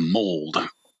a mold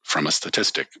from a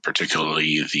statistic,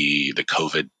 particularly the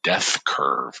COVID death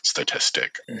curve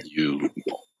statistic. You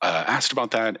asked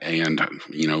about that, and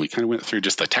we kind of went through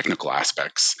just the technical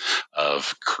aspects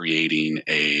of creating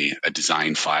a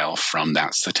design file from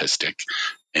that statistic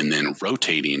and then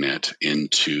rotating it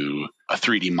into a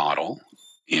 3D model.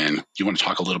 And you want to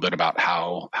talk a little bit about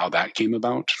how that came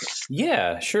about?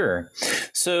 Yeah, sure.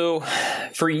 So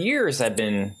for years I've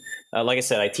been, like I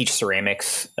said, I teach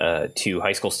ceramics to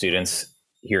high school students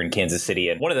here in Kansas City.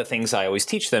 And one of the things I always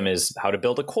teach them is how to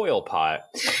build a coil pot.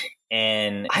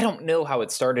 And I don't know how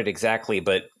it started exactly,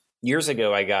 but years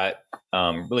ago I got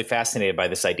really fascinated by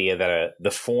this idea that the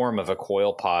form of a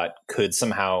coil pot could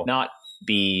somehow not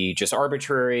be just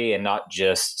arbitrary and not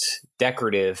just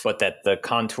decorative, but that the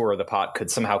contour of the pot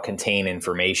could somehow contain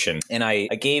information. And I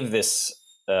gave this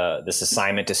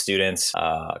assignment to students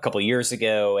a couple of years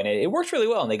ago, and it worked really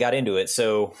well, and they got into it.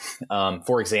 So,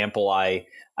 for example, I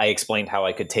explained how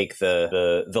I could take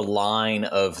the line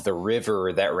of the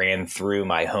river that ran through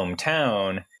my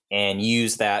hometown and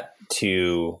use that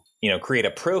to create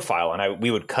a profile. And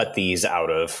we would cut these out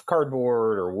of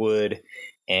cardboard or wood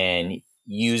and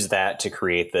use that to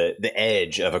create the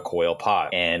edge of a coil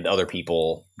pot. And other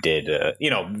people did,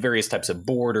 various types of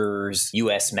borders,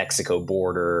 U.S.-Mexico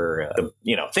border,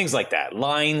 things like that,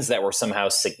 lines that were somehow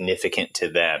significant to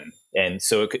them. And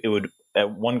so it would,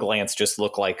 at one glance, just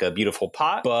look like a beautiful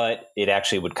pot, but it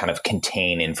actually would kind of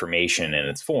contain information in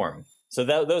its form. So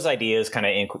those ideas kind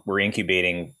of were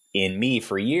incubating in me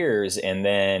for years. And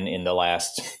then in the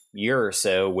last year or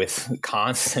so, with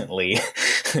constantly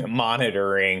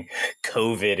monitoring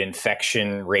COVID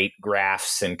infection rate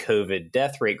graphs and COVID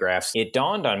death rate graphs, it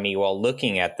dawned on me while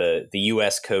looking at the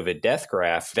US COVID death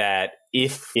graph that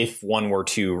if one were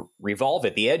to revolve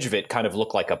it, the edge of it kind of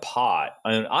looked like a pot,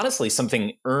 and honestly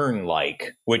something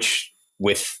urn-like, which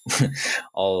with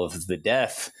all of the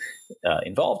death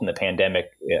involved in the pandemic,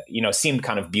 seemed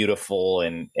kind of beautiful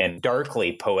and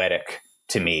darkly poetic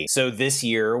to me. So this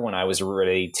year, when I was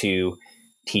ready to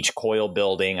teach coil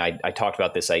building, I talked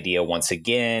about this idea once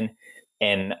again,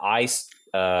 and I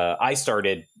I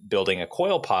started building a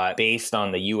coil pot based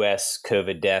on the U.S.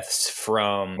 COVID deaths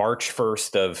from March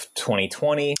 1st of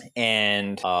 2020.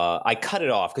 And I cut it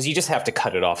off because you just have to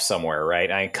cut it off somewhere,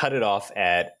 right? I cut it off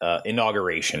at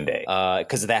Inauguration Day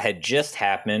because that had just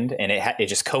happened, and it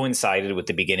just coincided with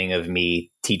the beginning of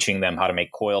me teaching them how to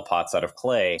make coil pots out of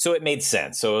clay. So it made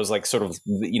sense. So it was like sort of,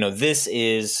 this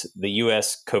is the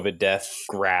U.S. COVID death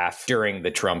graph during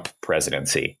the Trump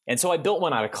presidency. And so I built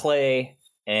one out of clay,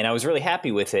 and I was really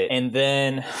happy with it. And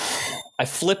then I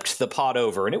flipped the pot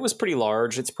over, and it was pretty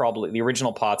large. It's probably, the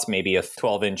original pot's maybe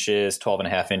 12 and a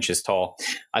half inches tall.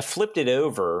 I flipped it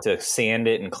over to sand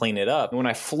it and clean it up. And when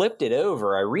I flipped it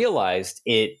over, I realized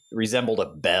it resembled a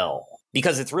bell.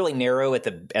 Because it's really narrow at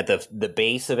the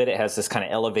base of it. It has this kind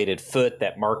of elevated foot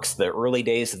that marks the early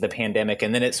days of the pandemic,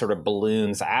 and then it sort of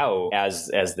balloons out as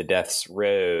the deaths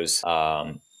rose.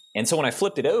 And so when I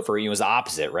flipped it over, it was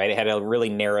opposite, right? It had a really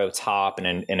narrow top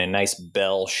and a nice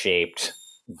bell-shaped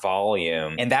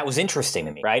volume. And that was interesting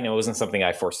to me, right? And it wasn't something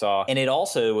I foresaw. And it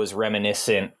also was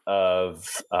reminiscent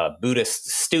of Buddhist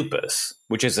stupas,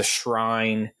 which is a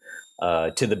shrine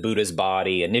to the Buddha's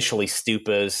body. Initially,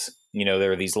 stupas,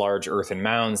 there are these large earthen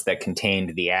mounds that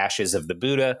contained the ashes of the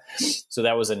Buddha. So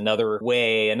that was another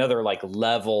like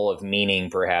level of meaning,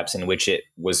 perhaps, in which it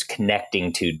was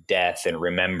connecting to death and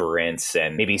remembrance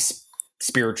and maybe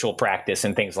spiritual practice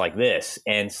and things like this.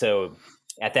 And so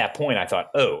at that point, I thought,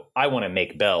 I want to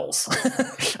make bells.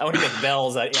 I want to make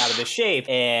bells out of this shape.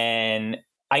 And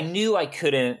I knew I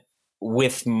couldn't,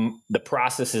 with the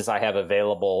processes I have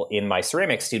available in my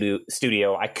ceramic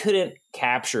studio, I couldn't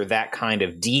capture that kind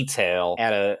of detail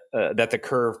at that the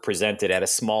curve presented at a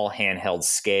small handheld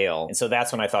scale. And so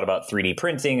that's when I thought about 3D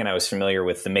printing, and I was familiar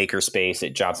with the Makerspace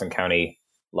at Johnson County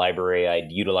Library.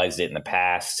 I'd utilized it in the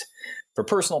past for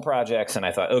personal projects, and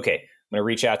I thought, okay, I'm going to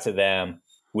reach out to them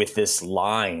with this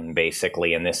line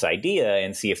basically and this idea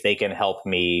and see if they can help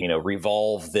me,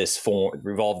 revolve this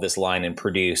line and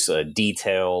produce a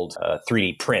detailed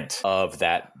 3D print of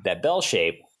that bell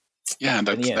shape. Yeah,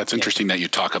 that's interesting that you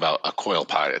talk about a coil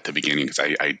pot at the beginning, because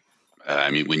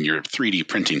I mean, when you're 3D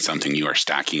printing something, you are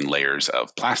stacking layers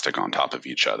of plastic on top of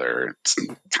each other. It's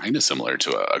kind of similar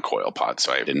to a coil pot,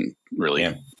 so I didn't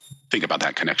really think about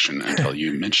that connection until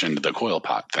you mentioned the coil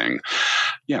pot thing.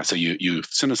 Yeah, so you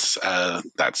sent us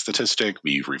that statistic,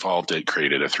 we revolved it,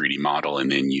 created a 3D model,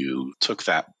 and then you took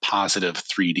that positive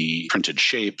 3D printed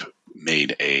shape,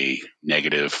 made a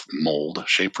negative mold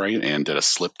shape, right, and did a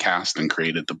slip cast and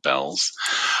created the bells.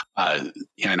 And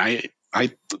my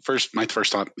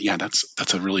first thought,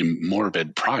 that's a really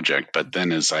morbid project. But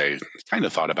then as I kind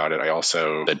of thought about it, I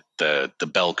also the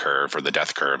bell curve or the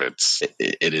death curve,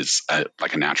 it is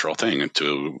like a natural thing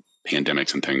to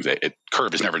pandemics and things.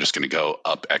 Curve is never just going to go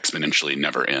up exponentially,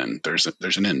 never end. There's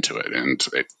an end to it, and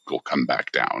it will come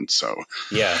back down. So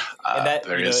and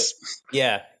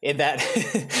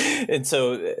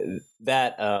so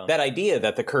that idea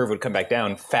that the curve would come back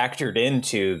down factored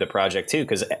into the project too,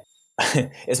 because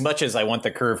as much as I want the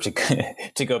curve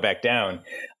to go back down,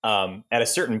 at a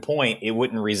certain point, it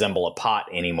wouldn't resemble a pot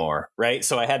anymore, right?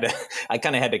 So I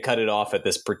kind of had to cut it off at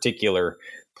this particular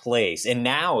place. And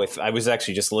now, if I was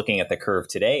actually just looking at the curve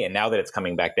today, and now that it's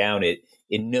coming back down, it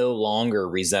no longer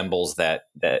resembles that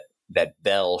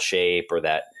bell shape or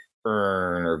that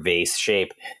urn or vase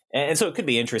shape. And so it could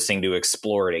be interesting to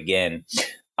explore it again.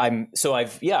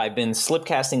 I've been slip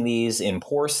casting these in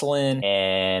porcelain,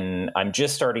 and I'm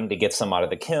just starting to get some out of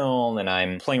the kiln, and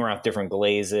I'm playing around with different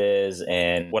glazes.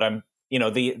 And what I'm,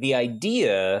 the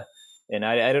idea, and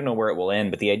I don't know where it will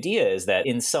end, but the idea is that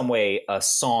in some way a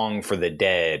song for the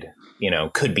dead,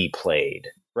 could be played,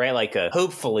 right? Like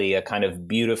hopefully a kind of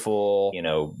beautiful,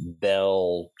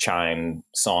 bell chime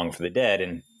song for the dead.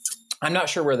 And I'm not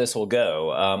sure where this will go.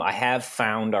 I have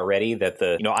found already that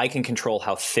I can control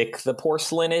how thick the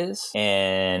porcelain is.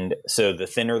 And so the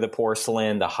thinner the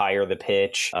porcelain, the higher the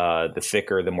pitch, the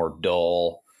thicker, the more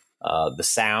dull the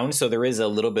sound. So there is a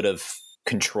little bit of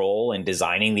control in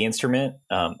designing the instrument.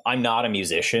 I'm not a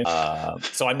musician,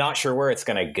 so I'm not sure where it's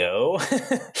going to go.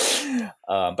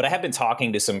 But I have been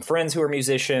talking to some friends who are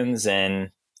musicians,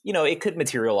 and, it could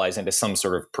materialize into some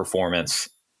sort of performance.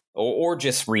 Or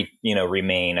just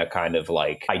remain a kind of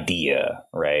like idea,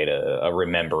 right? A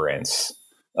remembrance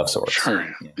of sorts. Sure.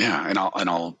 Yeah. And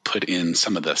I'll put in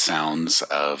some of the sounds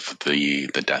of the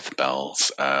death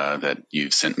bells that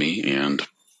you've sent me and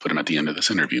put them at the end of this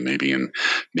interview, maybe. And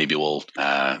maybe we'll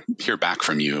hear back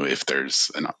from you if there's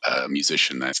a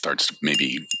musician that starts to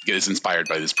maybe gets inspired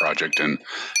by this project and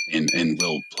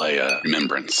will play a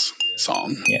remembrance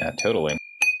song. Yeah, totally.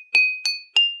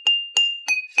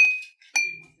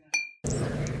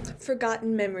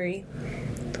 Forgotten memory.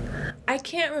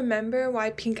 can't remember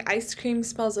why pink ice cream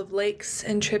smells of lakes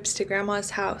and trips to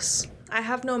Grandma's house. I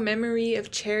have no memory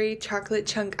of cherry chocolate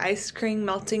chunk ice cream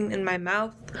melting in my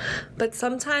mouth, but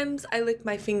sometimes I lick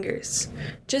my fingers,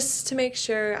 just to make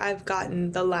sure I've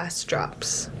gotten the last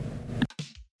drops.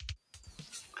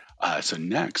 So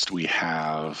next we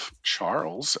have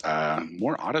Charles,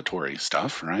 more auditory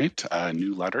stuff, right?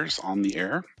 New letters on the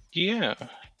air. Yeah,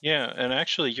 and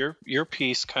actually, your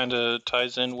piece kind of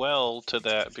ties in well to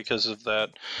that because of that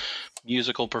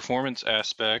musical performance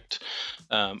aspect.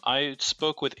 I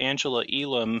spoke with Angela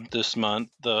Elam this month,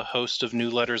 the host of New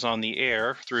Letters on the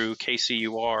Air through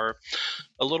KCUR,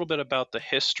 a little bit about the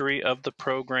history of the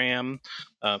program,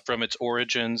 from its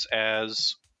origins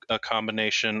as a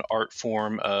combination art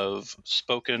form of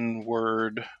spoken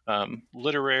word,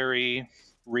 literary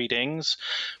readings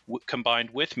combined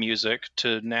with music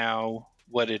to now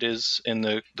what it is in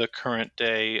the current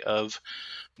day of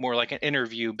more like an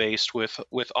interview based with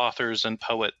authors and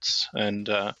poets. And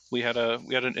we had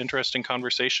an interesting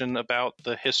conversation about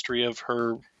the history of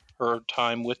her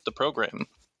time with the program.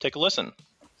 Take a listen.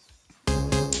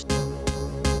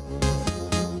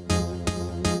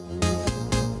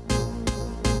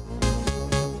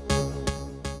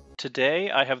 Today,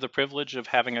 I have the privilege of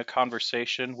having a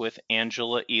conversation with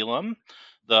Angela Elam,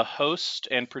 the host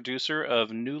and producer of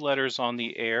New Letters on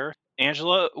the Air.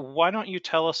 Angela, why don't you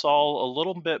tell us all a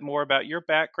little bit more about your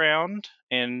background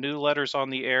and New Letters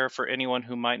on the Air for anyone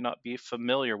who might not be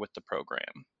familiar with the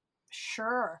program?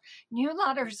 Sure. New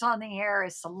Letters on the Air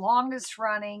is the longest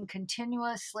running,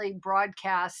 continuously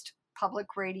broadcast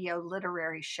public radio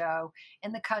literary show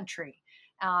in the country.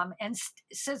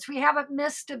 Since we haven't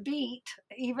missed a beat,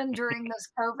 even during this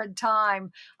COVID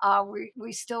time,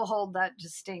 we still hold that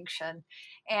distinction.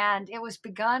 And it was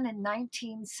begun in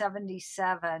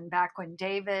 1977, back when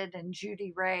David and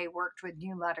Judy Ray worked with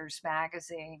New Letters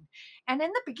magazine. And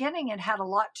in the beginning, it had a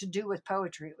lot to do with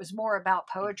poetry. It was more about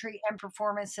poetry and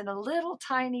performance and a little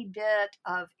tiny bit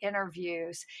of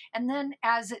interviews. And then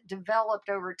as it developed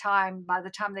over time, by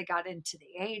the time they got into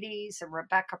the 80s and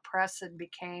Rebecca Presson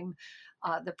became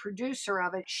the producer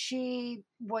of it, she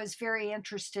was very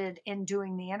interested in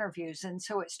doing the interviews. And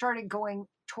so it started going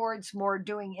towards more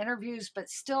doing interviews, but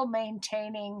still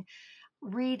maintaining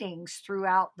readings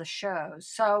throughout the shows.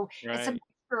 So It's a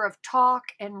mixture of talk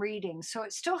and reading. So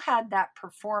it still had that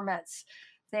performance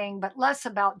thing, but less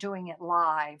about doing it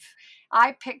live.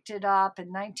 I picked it up in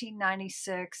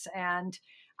 1996 and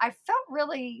I felt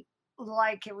really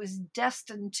like it was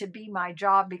destined to be my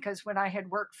job, because when I had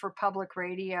worked for public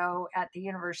radio at the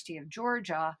University of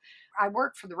Georgia, I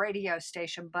worked for the radio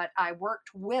station, but I worked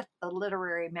with the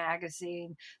literary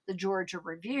magazine, the Georgia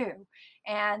Review.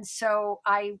 And so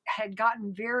I had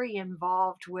gotten very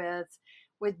involved with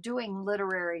doing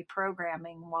literary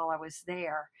programming while I was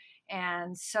there.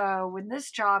 And so when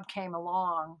this job came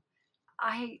along,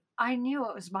 I knew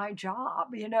it was my job,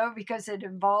 because it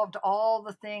involved all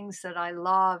the things that I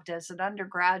loved. As an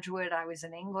undergraduate, I was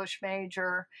an English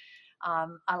major.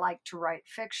 I like to write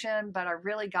fiction, but I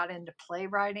really got into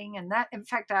playwriting. And that, in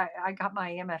fact, I got my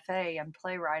MFA in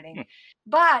playwriting.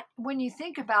 But when you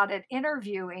think about it,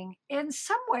 interviewing in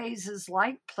some ways is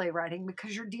like playwriting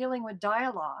because you're dealing with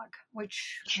dialogue,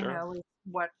 which, is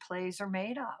what plays are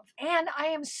made of. And I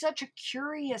am such a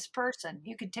curious person.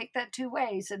 You could take that two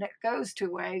ways and it goes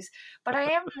two ways, but I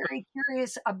am very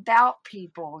curious about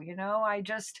people.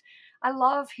 I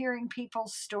love hearing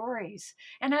people's stories.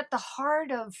 And at the heart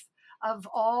of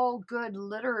all good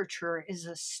literature is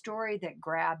a story that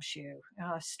grabs you,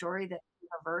 a story that's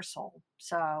universal.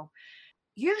 So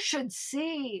you should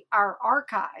see our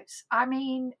archives. I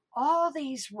mean, all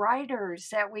these writers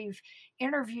that we've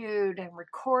interviewed and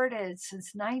recorded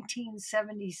since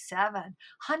 1977,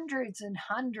 hundreds and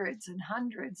hundreds and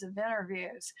hundreds of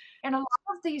interviews. And a lot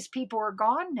of these people are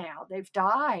gone now. They've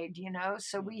died,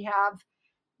 so we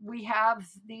have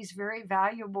these very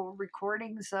valuable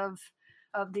recordings of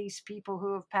these people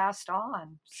who have passed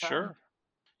on. So. Sure.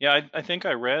 Yeah, I think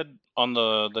I read on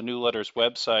the New Letters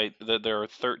website that there are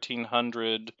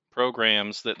 1,300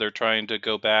 programs that they're trying to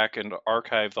go back and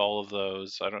archive all of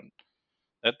those.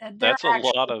 That's a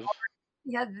lot of.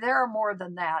 Yeah, there are more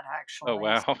than that, actually. Oh,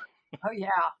 wow. So,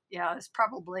 yeah, it's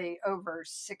probably over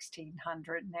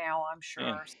 1,600 now, I'm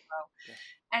sure. So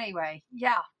anyway,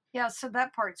 yeah, so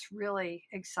that part's really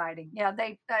exciting. Yeah,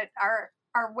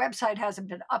 our website hasn't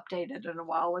been updated in a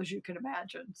while, as you can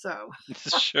imagine. So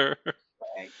sure.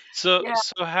 So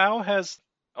how has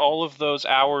all of those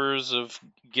hours of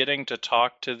getting to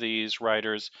talk to these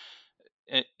writers,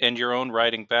 and your own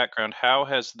writing background, how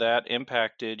has that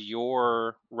impacted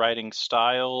your writing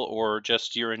style or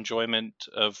just your enjoyment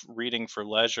of reading for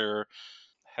leisure?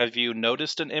 Have you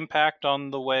noticed an impact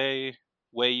on the way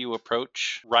you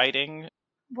approach writing?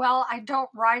 Well, I don't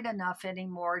write enough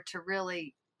anymore to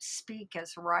really speak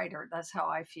as a writer. That's how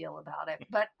I feel about it.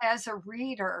 But as a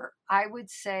reader, I would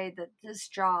say that this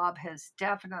job has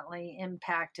definitely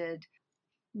impacted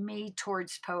me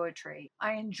towards poetry.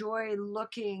 I enjoy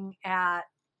looking at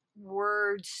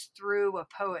words through a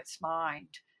poet's mind.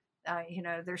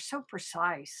 They're so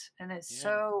precise and it's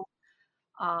so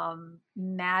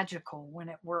magical when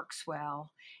it works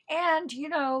well. And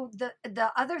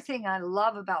the other thing I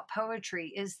love about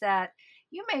poetry is that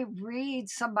you may read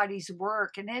somebody's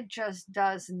work and it just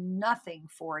does nothing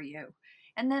for you,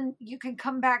 and then you can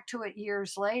come back to it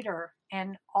years later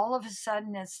and all of a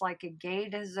sudden it's like a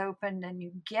gate is opened and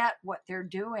you get what they're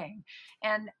doing.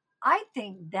 And I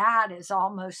think that is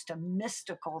almost a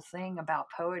mystical thing about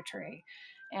poetry.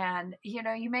 And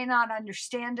you may not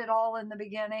understand it all in the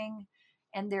beginning,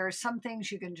 and there are some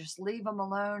things you can just leave them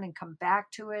alone and come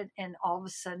back to it, and all of a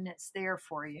sudden it's there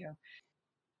for you.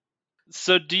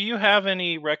 So do you have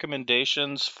any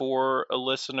recommendations for a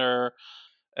listener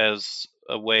as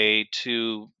a way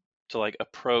to like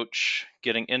approach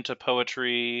getting into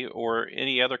poetry or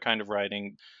any other kind of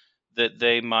writing, that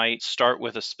they might start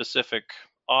with a specific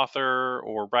author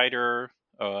or writer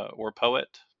or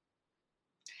poet?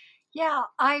 Yeah,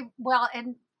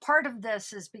 and part of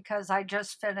this is because I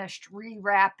just finished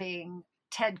rewrapping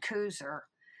Ted Kooser,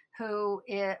 who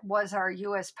was our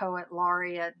U.S. Poet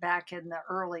Laureate back in the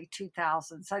early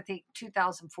 2000s, I think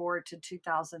 2004 to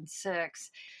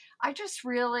 2006. I just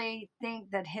really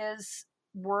think that his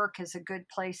work is a good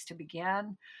place to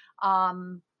begin.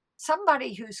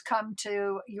 Somebody who's come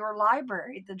to your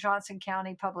library, the Johnson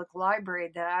County Public Library,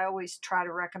 that I always try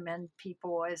to recommend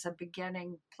people as a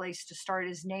beginning place to start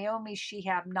is Naomi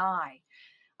Shihab Nye,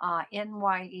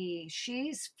 NYE.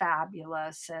 She's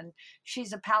fabulous, and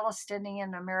she's a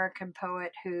Palestinian American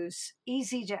poet who's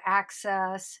easy to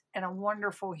access and a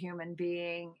wonderful human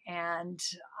being. And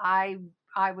I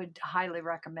would highly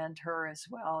recommend her as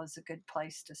well as a good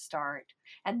place to start.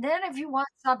 And then if you want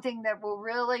something that will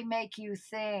really make you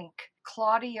think,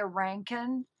 Claudia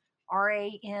Rankine,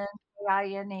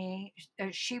 Rankine,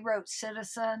 she wrote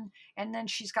Citizen, and then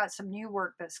she's got some new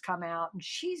work that's come out, and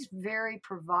she's very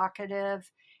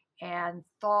provocative and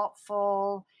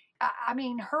thoughtful. I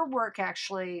mean, her work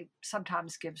actually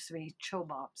sometimes gives me chill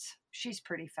bumps. She's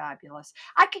pretty fabulous.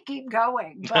 I could keep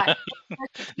going, but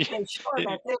short,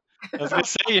 I think. I was going to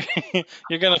say,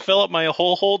 you're going to fill up my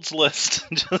whole holds list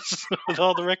just with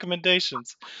all the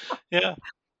recommendations. Yeah.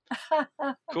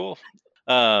 Cool.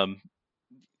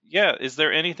 Yeah. Is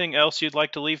there anything else you'd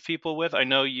like to leave people with? I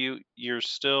know the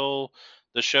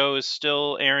show is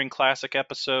still airing classic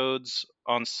episodes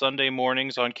on Sunday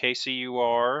mornings on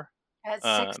KCUR. At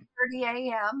 6:30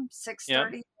 a.m.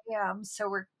 6:30 a.m. So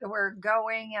we're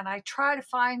going, and I try to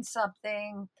find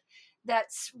something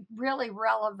that's really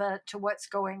relevant to what's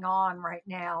going on right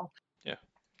now. Yeah.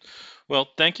 Well,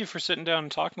 thank you for sitting down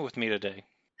and talking with me today.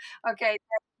 Okay, thank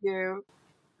you.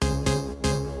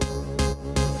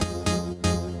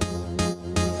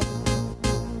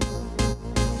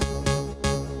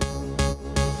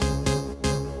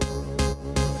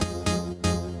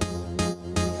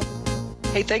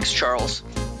 Hey, thanks, Charles.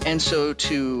 And so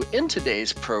to end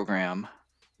today's program,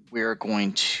 we're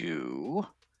going to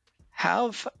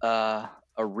have a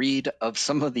read of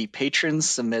some of the patrons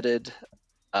submitted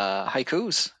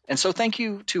haikus. And so thank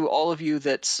you to all of you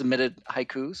that submitted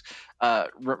haikus. A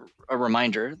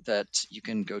reminder that you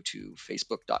can go to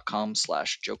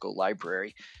facebook.com/Joko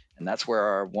Library, and that's where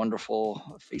our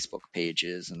wonderful Facebook page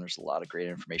is, and there's a lot of great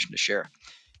information to share,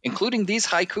 including these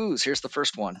haikus. Here's the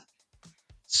first one.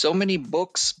 So many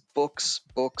books, and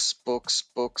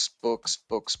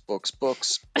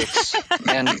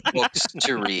books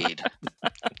to read.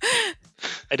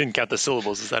 I didn't count the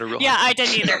syllables. Is that a real? Yeah, I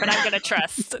didn't either, but I'm going to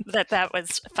trust that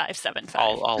was 575.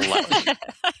 I'll allow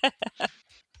it.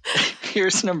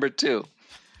 Here's number 2.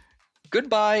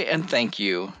 Goodbye and thank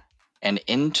you, and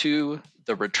into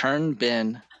the return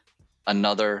bin,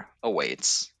 another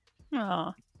awaits. Oh,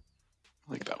 I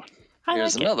like that one.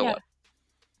 Here's another one.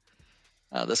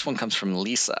 This one comes from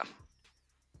Lisa.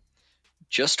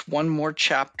 Just one more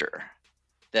chapter,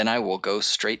 then I will go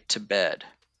straight to bed.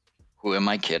 Who am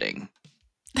I kidding?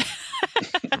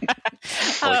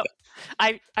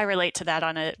 I relate to that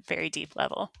on a very deep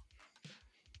level.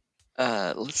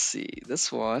 Let's see. This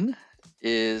one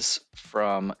is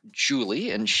from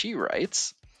Julie, and she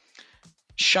writes,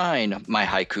 Shine, my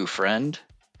haiku friend.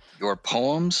 Your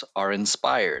poems are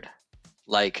inspired,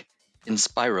 like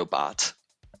Inspirobot.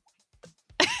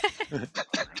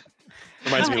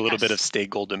 Reminds me a little bit of Stay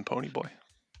Golden Pony Boy.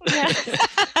 Yeah.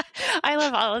 I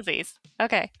love all of these.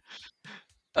 Okay.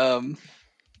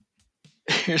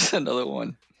 Here's another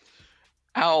one.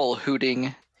 Owl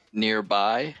hooting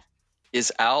nearby.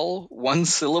 Is owl one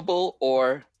syllable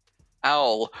or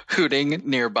owl hooting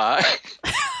nearby?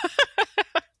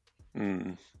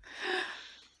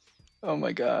 Oh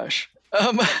my gosh.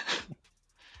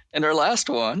 And our last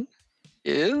one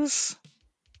is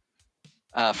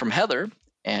from Heather,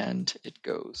 and it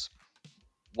goes,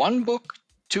 1 book,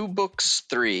 2 books,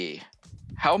 3.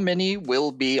 How many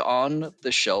will be on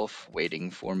the shelf waiting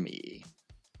for me?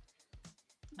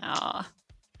 Aw.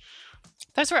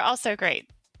 Those were also great.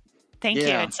 Thank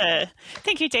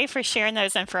you, Dave, for sharing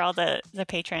those, and for all the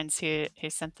patrons who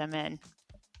sent them in.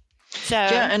 So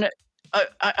yeah, and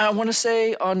I want to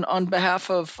say on behalf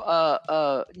of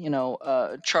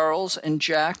Charles and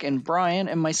Jack and Brian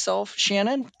and myself,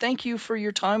 Shannon, thank you for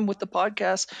your time with the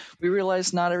podcast. We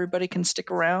realize not everybody can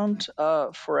stick around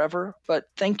forever, but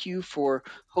thank you for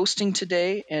hosting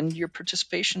today and your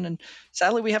participation. And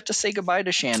sadly, we have to say goodbye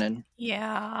to Shannon.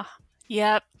 Yeah.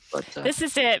 Yep. But, this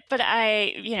is it. But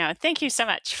thank you so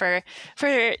much for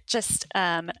just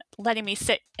letting me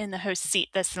sit in the host seat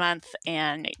this month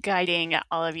and guiding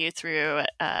all of you through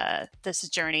this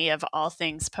journey of all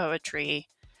things poetry.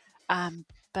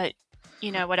 But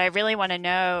what I really want to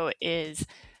know is,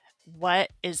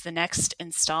 what is the next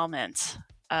installment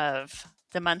of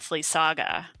the monthly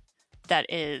saga that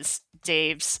is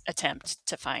Dave's attempt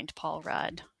to find Paul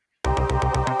Rudd?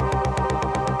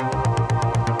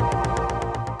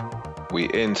 We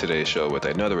end today's show with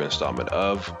another installment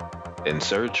of In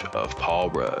Search of Paul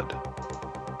Rudd.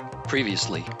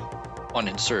 Previously on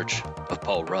In Search of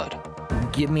Paul Rudd.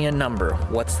 Give me a number.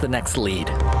 What's the next lead?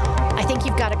 I think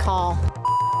you've got to call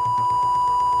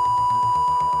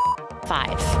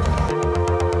 5.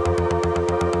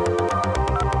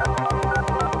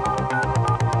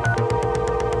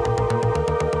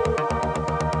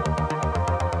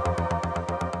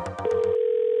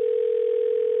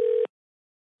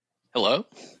 Hello?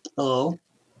 Hello.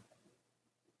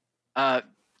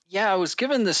 Yeah, I was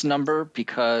given this number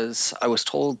because I was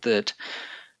told that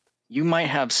you might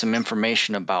have some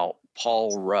information about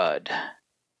Paul Rudd.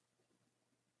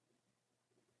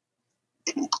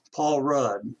 Paul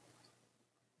Rudd.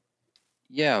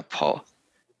 Yeah, Paul.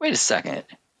 Wait a second.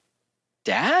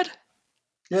 Dad?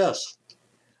 Yes.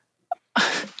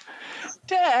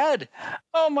 Dad!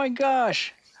 Oh my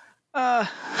gosh.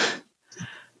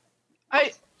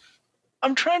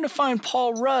 I'm trying to find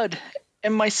Paul Rudd,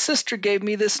 and my sister gave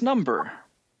me this number.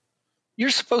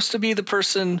 You're supposed to be the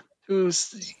person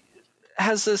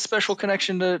has a special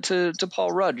connection to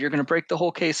Paul Rudd. You're going to break the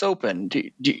whole case open. Do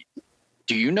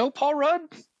you know Paul Rudd?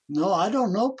 No, I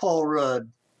don't know Paul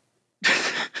Rudd.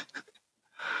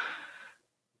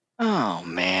 Oh,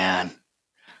 man.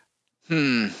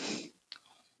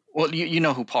 Well, you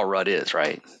know who Paul Rudd is,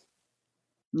 right?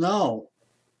 No.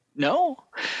 No?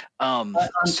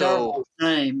 So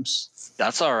names.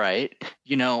 That's all right.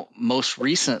 Most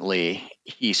recently,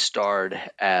 he starred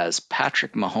as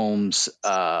Patrick Mahomes'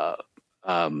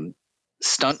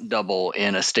 stunt double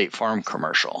in a State Farm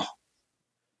commercial.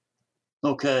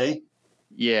 Okay.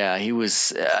 Yeah,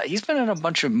 he's been in a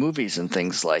bunch of movies and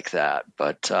things like that.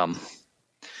 But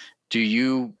do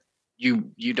you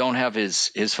don't have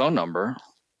his phone number?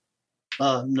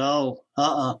 No.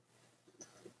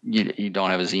 You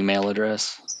don't have his email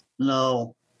address?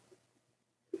 No.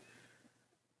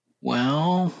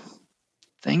 Well,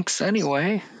 thanks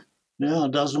anyway. Yeah,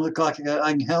 it doesn't look like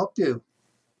I can help you.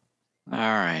 All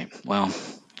right. Well,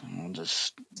 I'll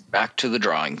just back to the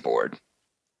drawing board.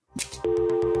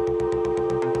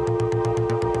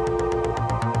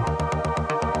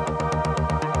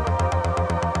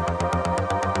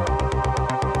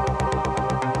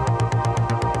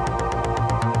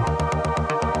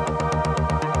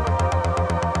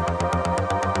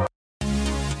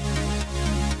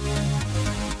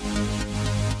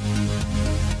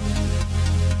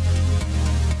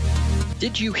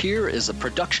 Did You Hear is a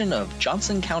production of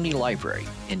Johnson County Library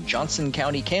in Johnson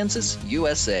County, Kansas,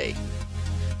 USA.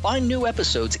 Find new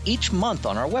episodes each month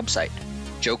on our website,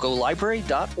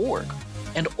 jocolibrary.org,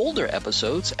 and older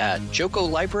episodes at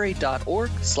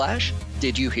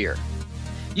jocolibrary.org/didyouhear.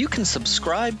 You can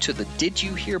subscribe to the Did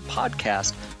You Hear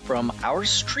podcast from our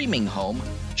streaming home,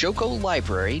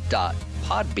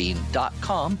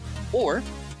 jocolibrary.podbean.com, or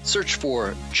search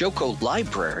for Joco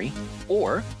Library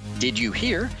or Did You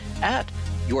Hear at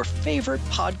your favorite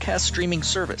podcast streaming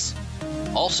service.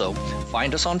 Also,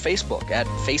 find us on Facebook at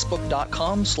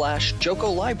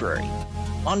facebook.com/Joko Library,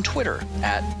 on Twitter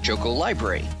at Joko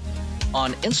Library,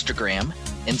 on Instagram,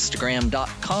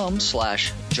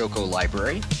 instagram.com/Joko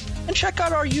Library, and check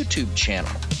out our YouTube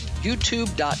channel,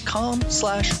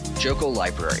 youtube.com/Joko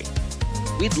Library.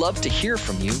 We'd love to hear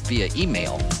from you via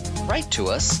email. Write to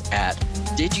us at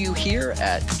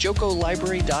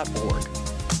didyouhear@jokolibrary.org.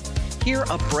 Hear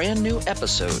a brand new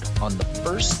episode on the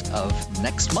 1st of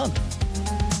next month.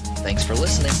 Thanks for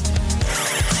listening.